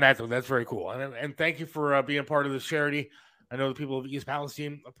 congratulations on that, though. That's very cool. And thank you for being part of this charity. I know the people of East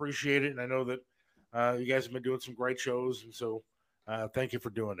Palestine appreciate it, and I know that you guys have been doing some great shows, and so thank you for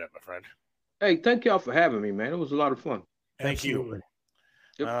doing that, my friend. Hey, thank y'all for having me, man. It was a lot of fun. Thank you.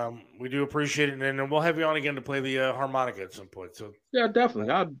 Yep. We do appreciate it, and we'll have you on again to play the harmonica at some point. So yeah,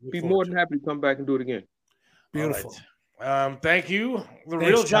 definitely. I'd be more than happy to come back and do it again. Beautiful. Right. Thank you.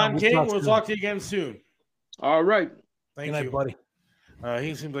 Real John King. We'll talk to you again soon. All right. Thank you, buddy.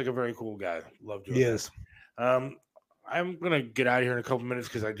 He seems like a very cool guy. Love doing Yes. I'm going to get out of here in a couple minutes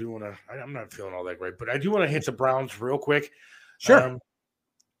because I do want to – I'm not feeling all that great, but I do want to hit the Browns real quick. Sure.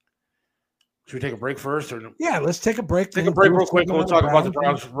 Should we take a break first? Or Yeah, let's take a break. Take a break real quick. We'll talk about the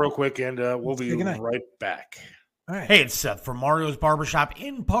Browns real quick, and we'll be right back. All right. Hey, it's Seth from Mario's Barbershop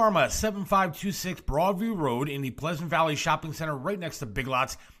in Parma, 7526 Broadview Road in the Pleasant Valley Shopping Center right next to Big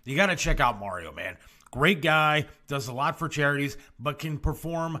Lots. You got to check out Mario, man. Great guy, does a lot for charities, but can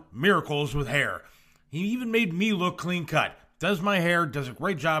perform miracles with hair. He even made me look clean cut. Does my hair, does a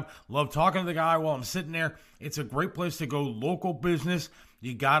great job. Love talking to the guy while I'm sitting there. It's a great place to go, local business.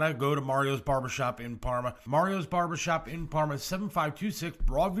 You gotta go to Mario's Barbershop in Parma. Mario's Barbershop in Parma, 7526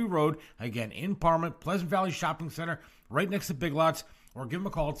 Broadview Road. Again, in Parma, Pleasant Valley Shopping Center, right next to Big Lots. Or give them a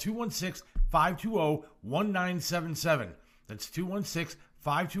call, 216-520-1977. That's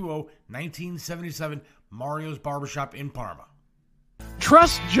 216-520-1977. Mario's Barbershop in Parma.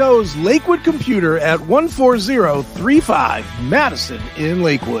 Trust Joe's Lakewood Computer at 14035 Madison in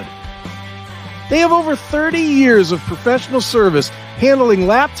Lakewood. They have over 30 years of professional service handling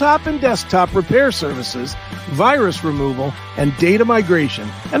laptop and desktop repair services, virus removal, and data migration,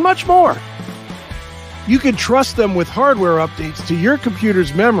 and much more. You can trust them with hardware updates to your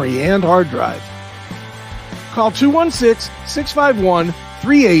computer's memory and hard drive. Call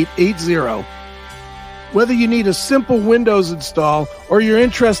 216-651-3880. Whether you need a simple Windows install or you're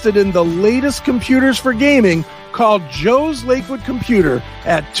interested in the latest computers for gaming, call Joe's Lakewood Computer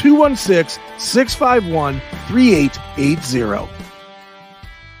at 216-651-3880.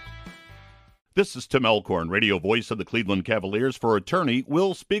 This is Tim Elkhorn, radio voice of the Cleveland Cavaliers, for attorney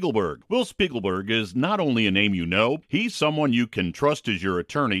Will Spiegelberg. Will Spiegelberg is not only a name you know, he's someone you can trust as your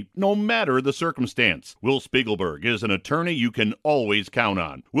attorney, no matter the circumstance. Will Spiegelberg is an attorney you can always count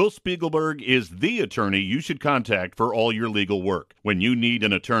on. Will Spiegelberg is the attorney you should contact for all your legal work. When you need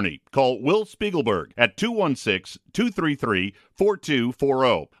an attorney, call Will Spiegelberg at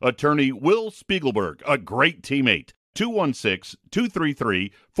 216-233-4240. Attorney Will Spiegelberg, a great teammate.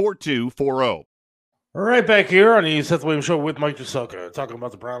 216-233-4240. All right, back here on the Seth Williams Show with Mike Juselka. Talking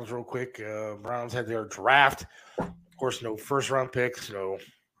about the Browns real quick. Browns had their draft. Of course, no first-round picks,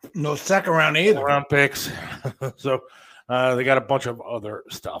 no second-round either. Round picks. So they got a bunch of other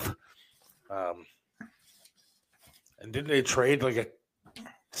stuff. And didn't they trade like a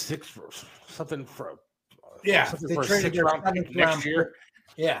something for they a traded six-round pick next year?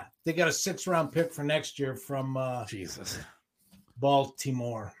 Yeah, they got a 6th-round pick for next year from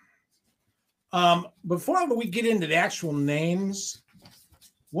Baltimore. Before we get into the actual names,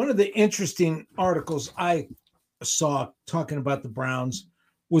 one of the interesting articles I saw talking about the Browns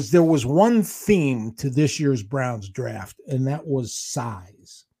was there was one theme to this year's Browns draft, and that was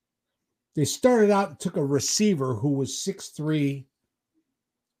size. They started out and took a receiver who was 6'3",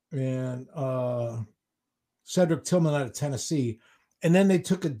 and Cedric Tillman out of Tennessee. And then they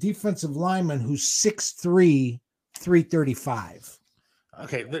took a defensive lineman who's 6'3", 335.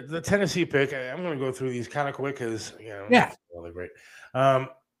 Okay, the Tennessee pick, I'm going to go through these kind of quick because, yeah, really great. The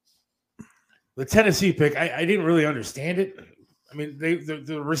Tennessee pick, I didn't really understand it. I mean,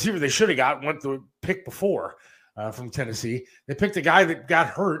 the receiver they should have got went the pick before from Tennessee. They picked a guy that got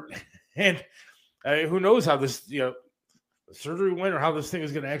hurt, and who knows how this, the surgery went or how this thing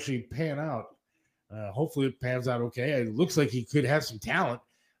is going to actually pan out. Hopefully it pans out okay. It looks like he could have some talent,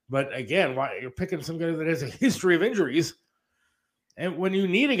 but again, why you're picking some guy that has a history of injuries, and when you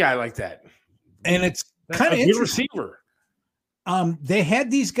need a guy like that, and it's kind of interesting. Receiver. They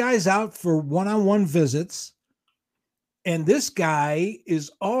had these guys out for one-on-one visits, and this guy was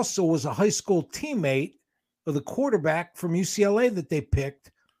a high school teammate of the quarterback from UCLA that they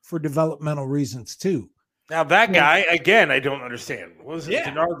picked for developmental reasons too. Now that guy, again, I don't understand. What was it,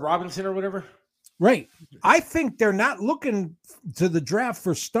 Denard Robinson or whatever? Right. I think they're not looking to the draft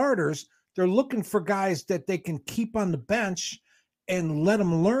for starters. They're looking for guys that they can keep on the bench and let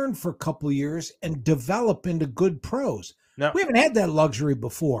them learn for a couple of years and develop into good pros. No. We haven't had that luxury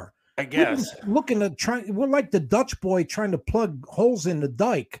before. I guess. We're like the Dutch boy trying to plug holes in the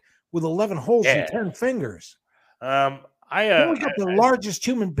dike with 11 holes and 10 fingers. We got the largest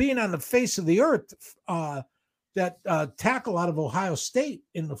human being on the face of the earth that tackle out of Ohio State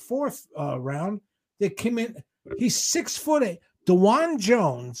in the 4th round. They came in. He's 6'8". DeJuan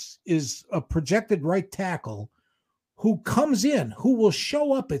Jones is a projected right tackle who comes in, who will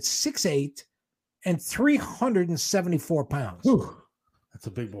show up at 6'8" and 374 pounds. Whew. That's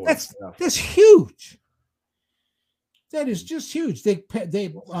a big boy. That's huge. That is just huge. They see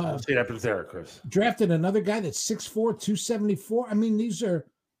what happens there, Chris. Drafted another guy that's 6'4", 274. I mean, these are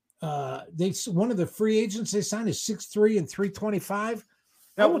one of the free agents they signed is 6'3" and 325.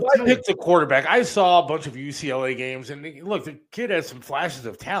 Now, I picked the quarterback. I saw a bunch of UCLA games, and look, the kid has some flashes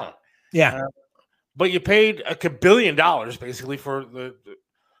of talent. Yeah. But you paid $1 billion basically for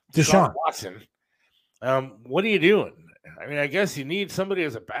Deshaun Watson. What are you doing? I mean, I guess you need somebody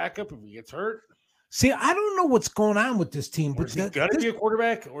as a backup if he gets hurt. See, I don't know what's going on with this team, but is he going to be a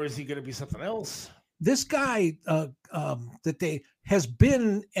quarterback, or is he going to be something else? This guy that they has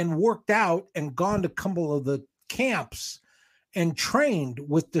been and worked out and gone to a couple of the camps and trained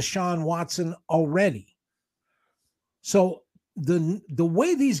with Deshaun Watson already. So the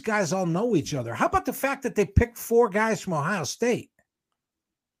way these guys all know each other. How about the fact that they picked 4 guys from Ohio State?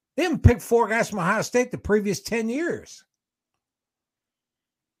 They haven't picked 4 guys from Ohio State the previous 10 years.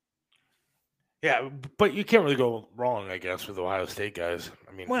 Yeah, but you can't really go wrong, I guess, with Ohio State guys.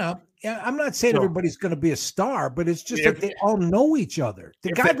 I mean, well, yeah, I'm not saying everybody's going to be a star, but it's just that they all know each other.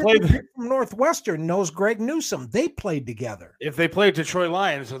 The guy that they picked from Northwestern knows Greg Newsome. They played together. If they played Detroit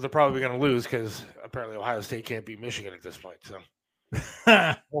Lions, they're probably going to lose because apparently Ohio State can't beat Michigan at this point. So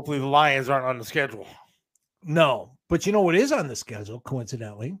hopefully the Lions aren't on the schedule. No, but you know what is on the schedule,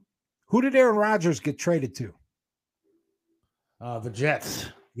 coincidentally? Who did Aaron Rodgers get traded to? The Jets.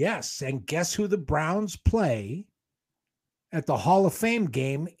 Yes, and guess who the Browns play at the Hall of Fame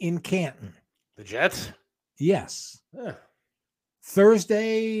game in Canton? The Jets? Yes. Yeah.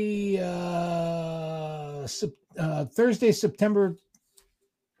 Thursday, September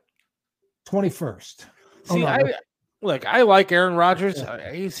 21st. See, I like Aaron Rodgers.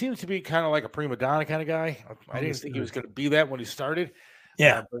 Yeah. He seems to be kind of like a prima donna kind of guy. I didn't think he was going to be that when he started.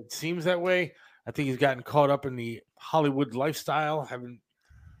 Yeah. But it seems that way. I think he's gotten caught up in the Hollywood lifestyle, having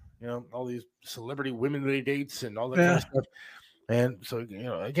all these celebrity women that he dates and all that kind of stuff. And so,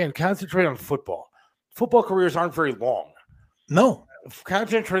 again, concentrate on football. Football careers aren't very long. No.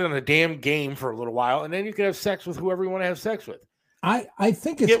 Concentrate on the damn game for a little while, and then you can have sex with whoever you want to have sex with. I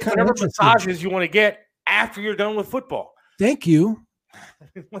think it's kind whatever massages you want to get after you're done with football. Thank you.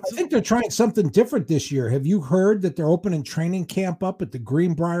 I think they're trying something different this year. Have you heard that they're opening training camp up at the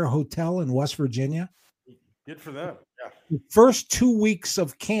Greenbrier Hotel in West Virginia? Good for them. Yeah. The first 2 weeks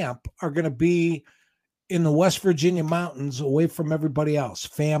of camp are going to be in the West Virginia mountains, away from everybody else,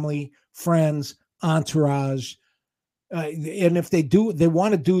 family, friends, entourage. And if they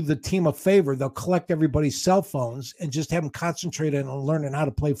want to do the team a favor, they'll collect everybody's cell phones and just have them concentrate on learning how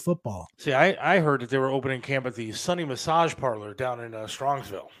to play football. See, I heard that they were opening camp at the Sunny Massage Parlor down in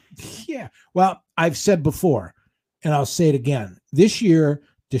Strongsville. Yeah. Well, I've said before, and I'll say it again. This year,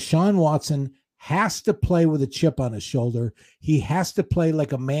 Deshaun Watson has to play with a chip on his shoulder. He has to play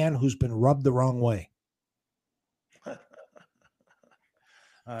like a man who's been rubbed the wrong way.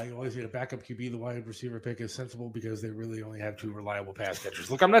 You always need a backup QB. The wide receiver pick is sensible because they really only have 2 reliable pass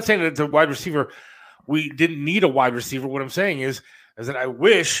catchers. Look, I'm not saying that the wide receiver, we didn't need a wide receiver. What I'm saying is that I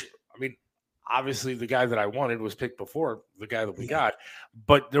wish, obviously the guy that I wanted was picked before the guy that we got,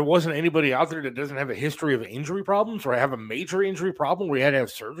 but there wasn't anybody out there that doesn't have a history of injury problems or have a major injury problem where he had to have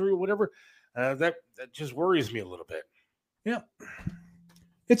surgery or whatever. That just worries me a little bit. Yeah.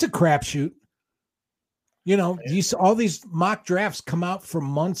 It's a crapshoot. All these mock drafts come out for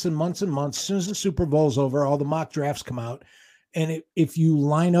months and months and months. As soon as the Super Bowl's over, all the mock drafts come out. And if you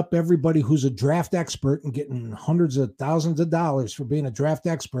line up everybody who's a draft expert and getting hundreds of thousands of dollars for being a draft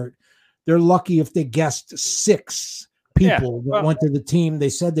expert, they're lucky if they guessed 6 people that went to the team they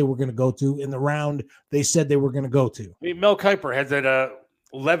said they were going to go to in the round they said they were going to go to. Mel Kiper had that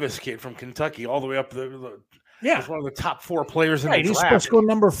Levis kid from Kentucky all the way up the he's one of the top 4 players in the draft. He's supposed to go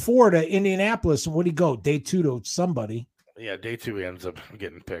number 4 to Indianapolis, and what did he go? Day 2 to somebody. Yeah, day 2 he ends up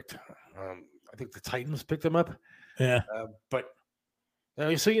getting picked. I think the Titans picked him up. Yeah, but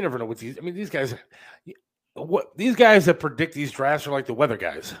so you never know what these guys. These guys that predict these drafts are like the weather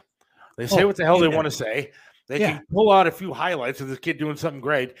guys. They say what the hell they want to say. They can pull out a few highlights of this kid doing something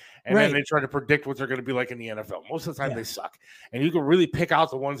great, and then they try to predict what they're going to be like in the NFL. Most of the time, they suck. And you can really pick out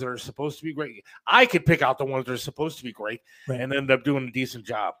the ones that are supposed to be great. I could pick out the ones that are supposed to be great and end up doing a decent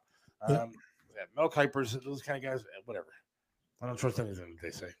job. Mel Kiper's, those kind of guys, whatever. I don't trust anything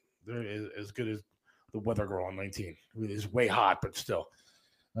they say. They're as good as the weather girl on 19. It's way hot, but still.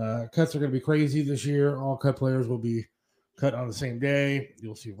 Cuts are going to be crazy this year. All cut players will be cut on the same day.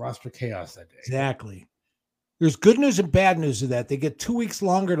 You'll see roster chaos that day. Exactly. There's good news and bad news of that. They get 2 weeks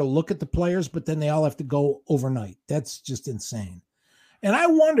longer to look at the players, but then they all have to go overnight. That's just insane. And I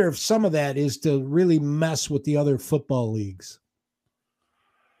wonder if some of that is to really mess with the other football leagues.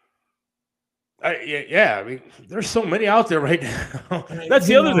 There's so many out there right now. That's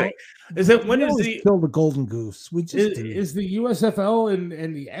the other thing. Is that when is kill the golden goose? We just is the USFL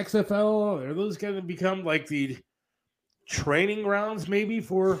and the XFL, are those going to become like the training grounds maybe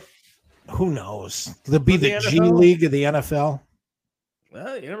for? Who knows? They'll be the G League of the NFL.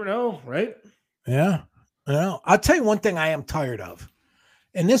 Well, you never know, right? Yeah. I'll tell you one thing I am tired of.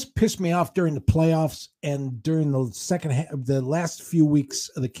 And this pissed me off during the playoffs and during the the last few weeks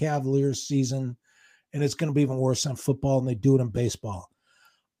of the Cavaliers season. And it's going to be even worse on football, and they do it in baseball.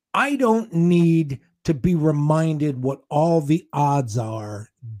 I don't need to be reminded what all the odds are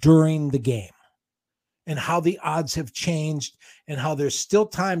during the game and how the odds have changed and how there's still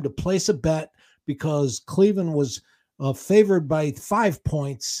time to place a bet because Cleveland was favored by 5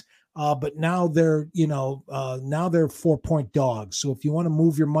 points, but now they're 4-point dogs. So if you want to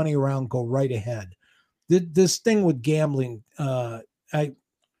move your money around, go right ahead. This thing with gambling, I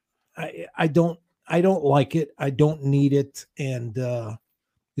don't like it. I don't need it, and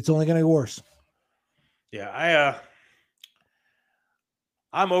it's only going to get worse. Yeah,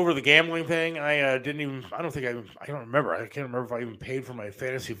 I'm over the gambling thing. I don't remember. I can't remember if I even paid for my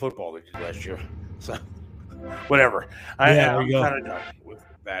fantasy football last year. So whatever. I'm kind of done with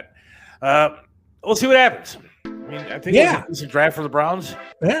that. We'll see what happens. I mean, I think it's a draft for the Browns.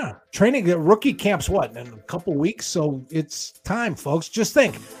 Yeah. Training rookie camps in a couple weeks. So it's time, folks. Just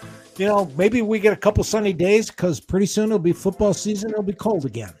think, maybe we get a couple sunny days because pretty soon it'll be football season. It'll be cold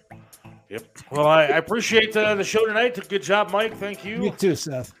again. Yep. Well, I appreciate the show tonight. Good job, Mike. Thank you. You too,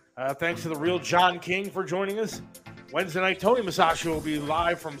 Seth. Thanks to the real John King for joining us. Wednesday night, Tony Masaccio will be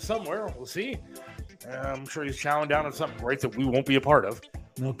live from somewhere. We'll see. I'm sure he's chowing down on something great that we won't be a part of.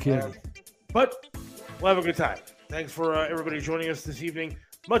 No kidding. But we'll have a good time. Thanks for everybody joining us this evening.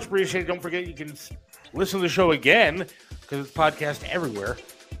 Much appreciated. Don't forget you can listen to the show again because it's podcast everywhere.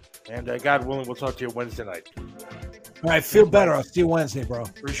 And God willing, we'll talk to you Wednesday night. All right, feel better. I'll see you Wednesday, bro.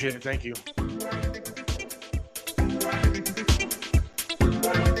 Appreciate it. Thank you.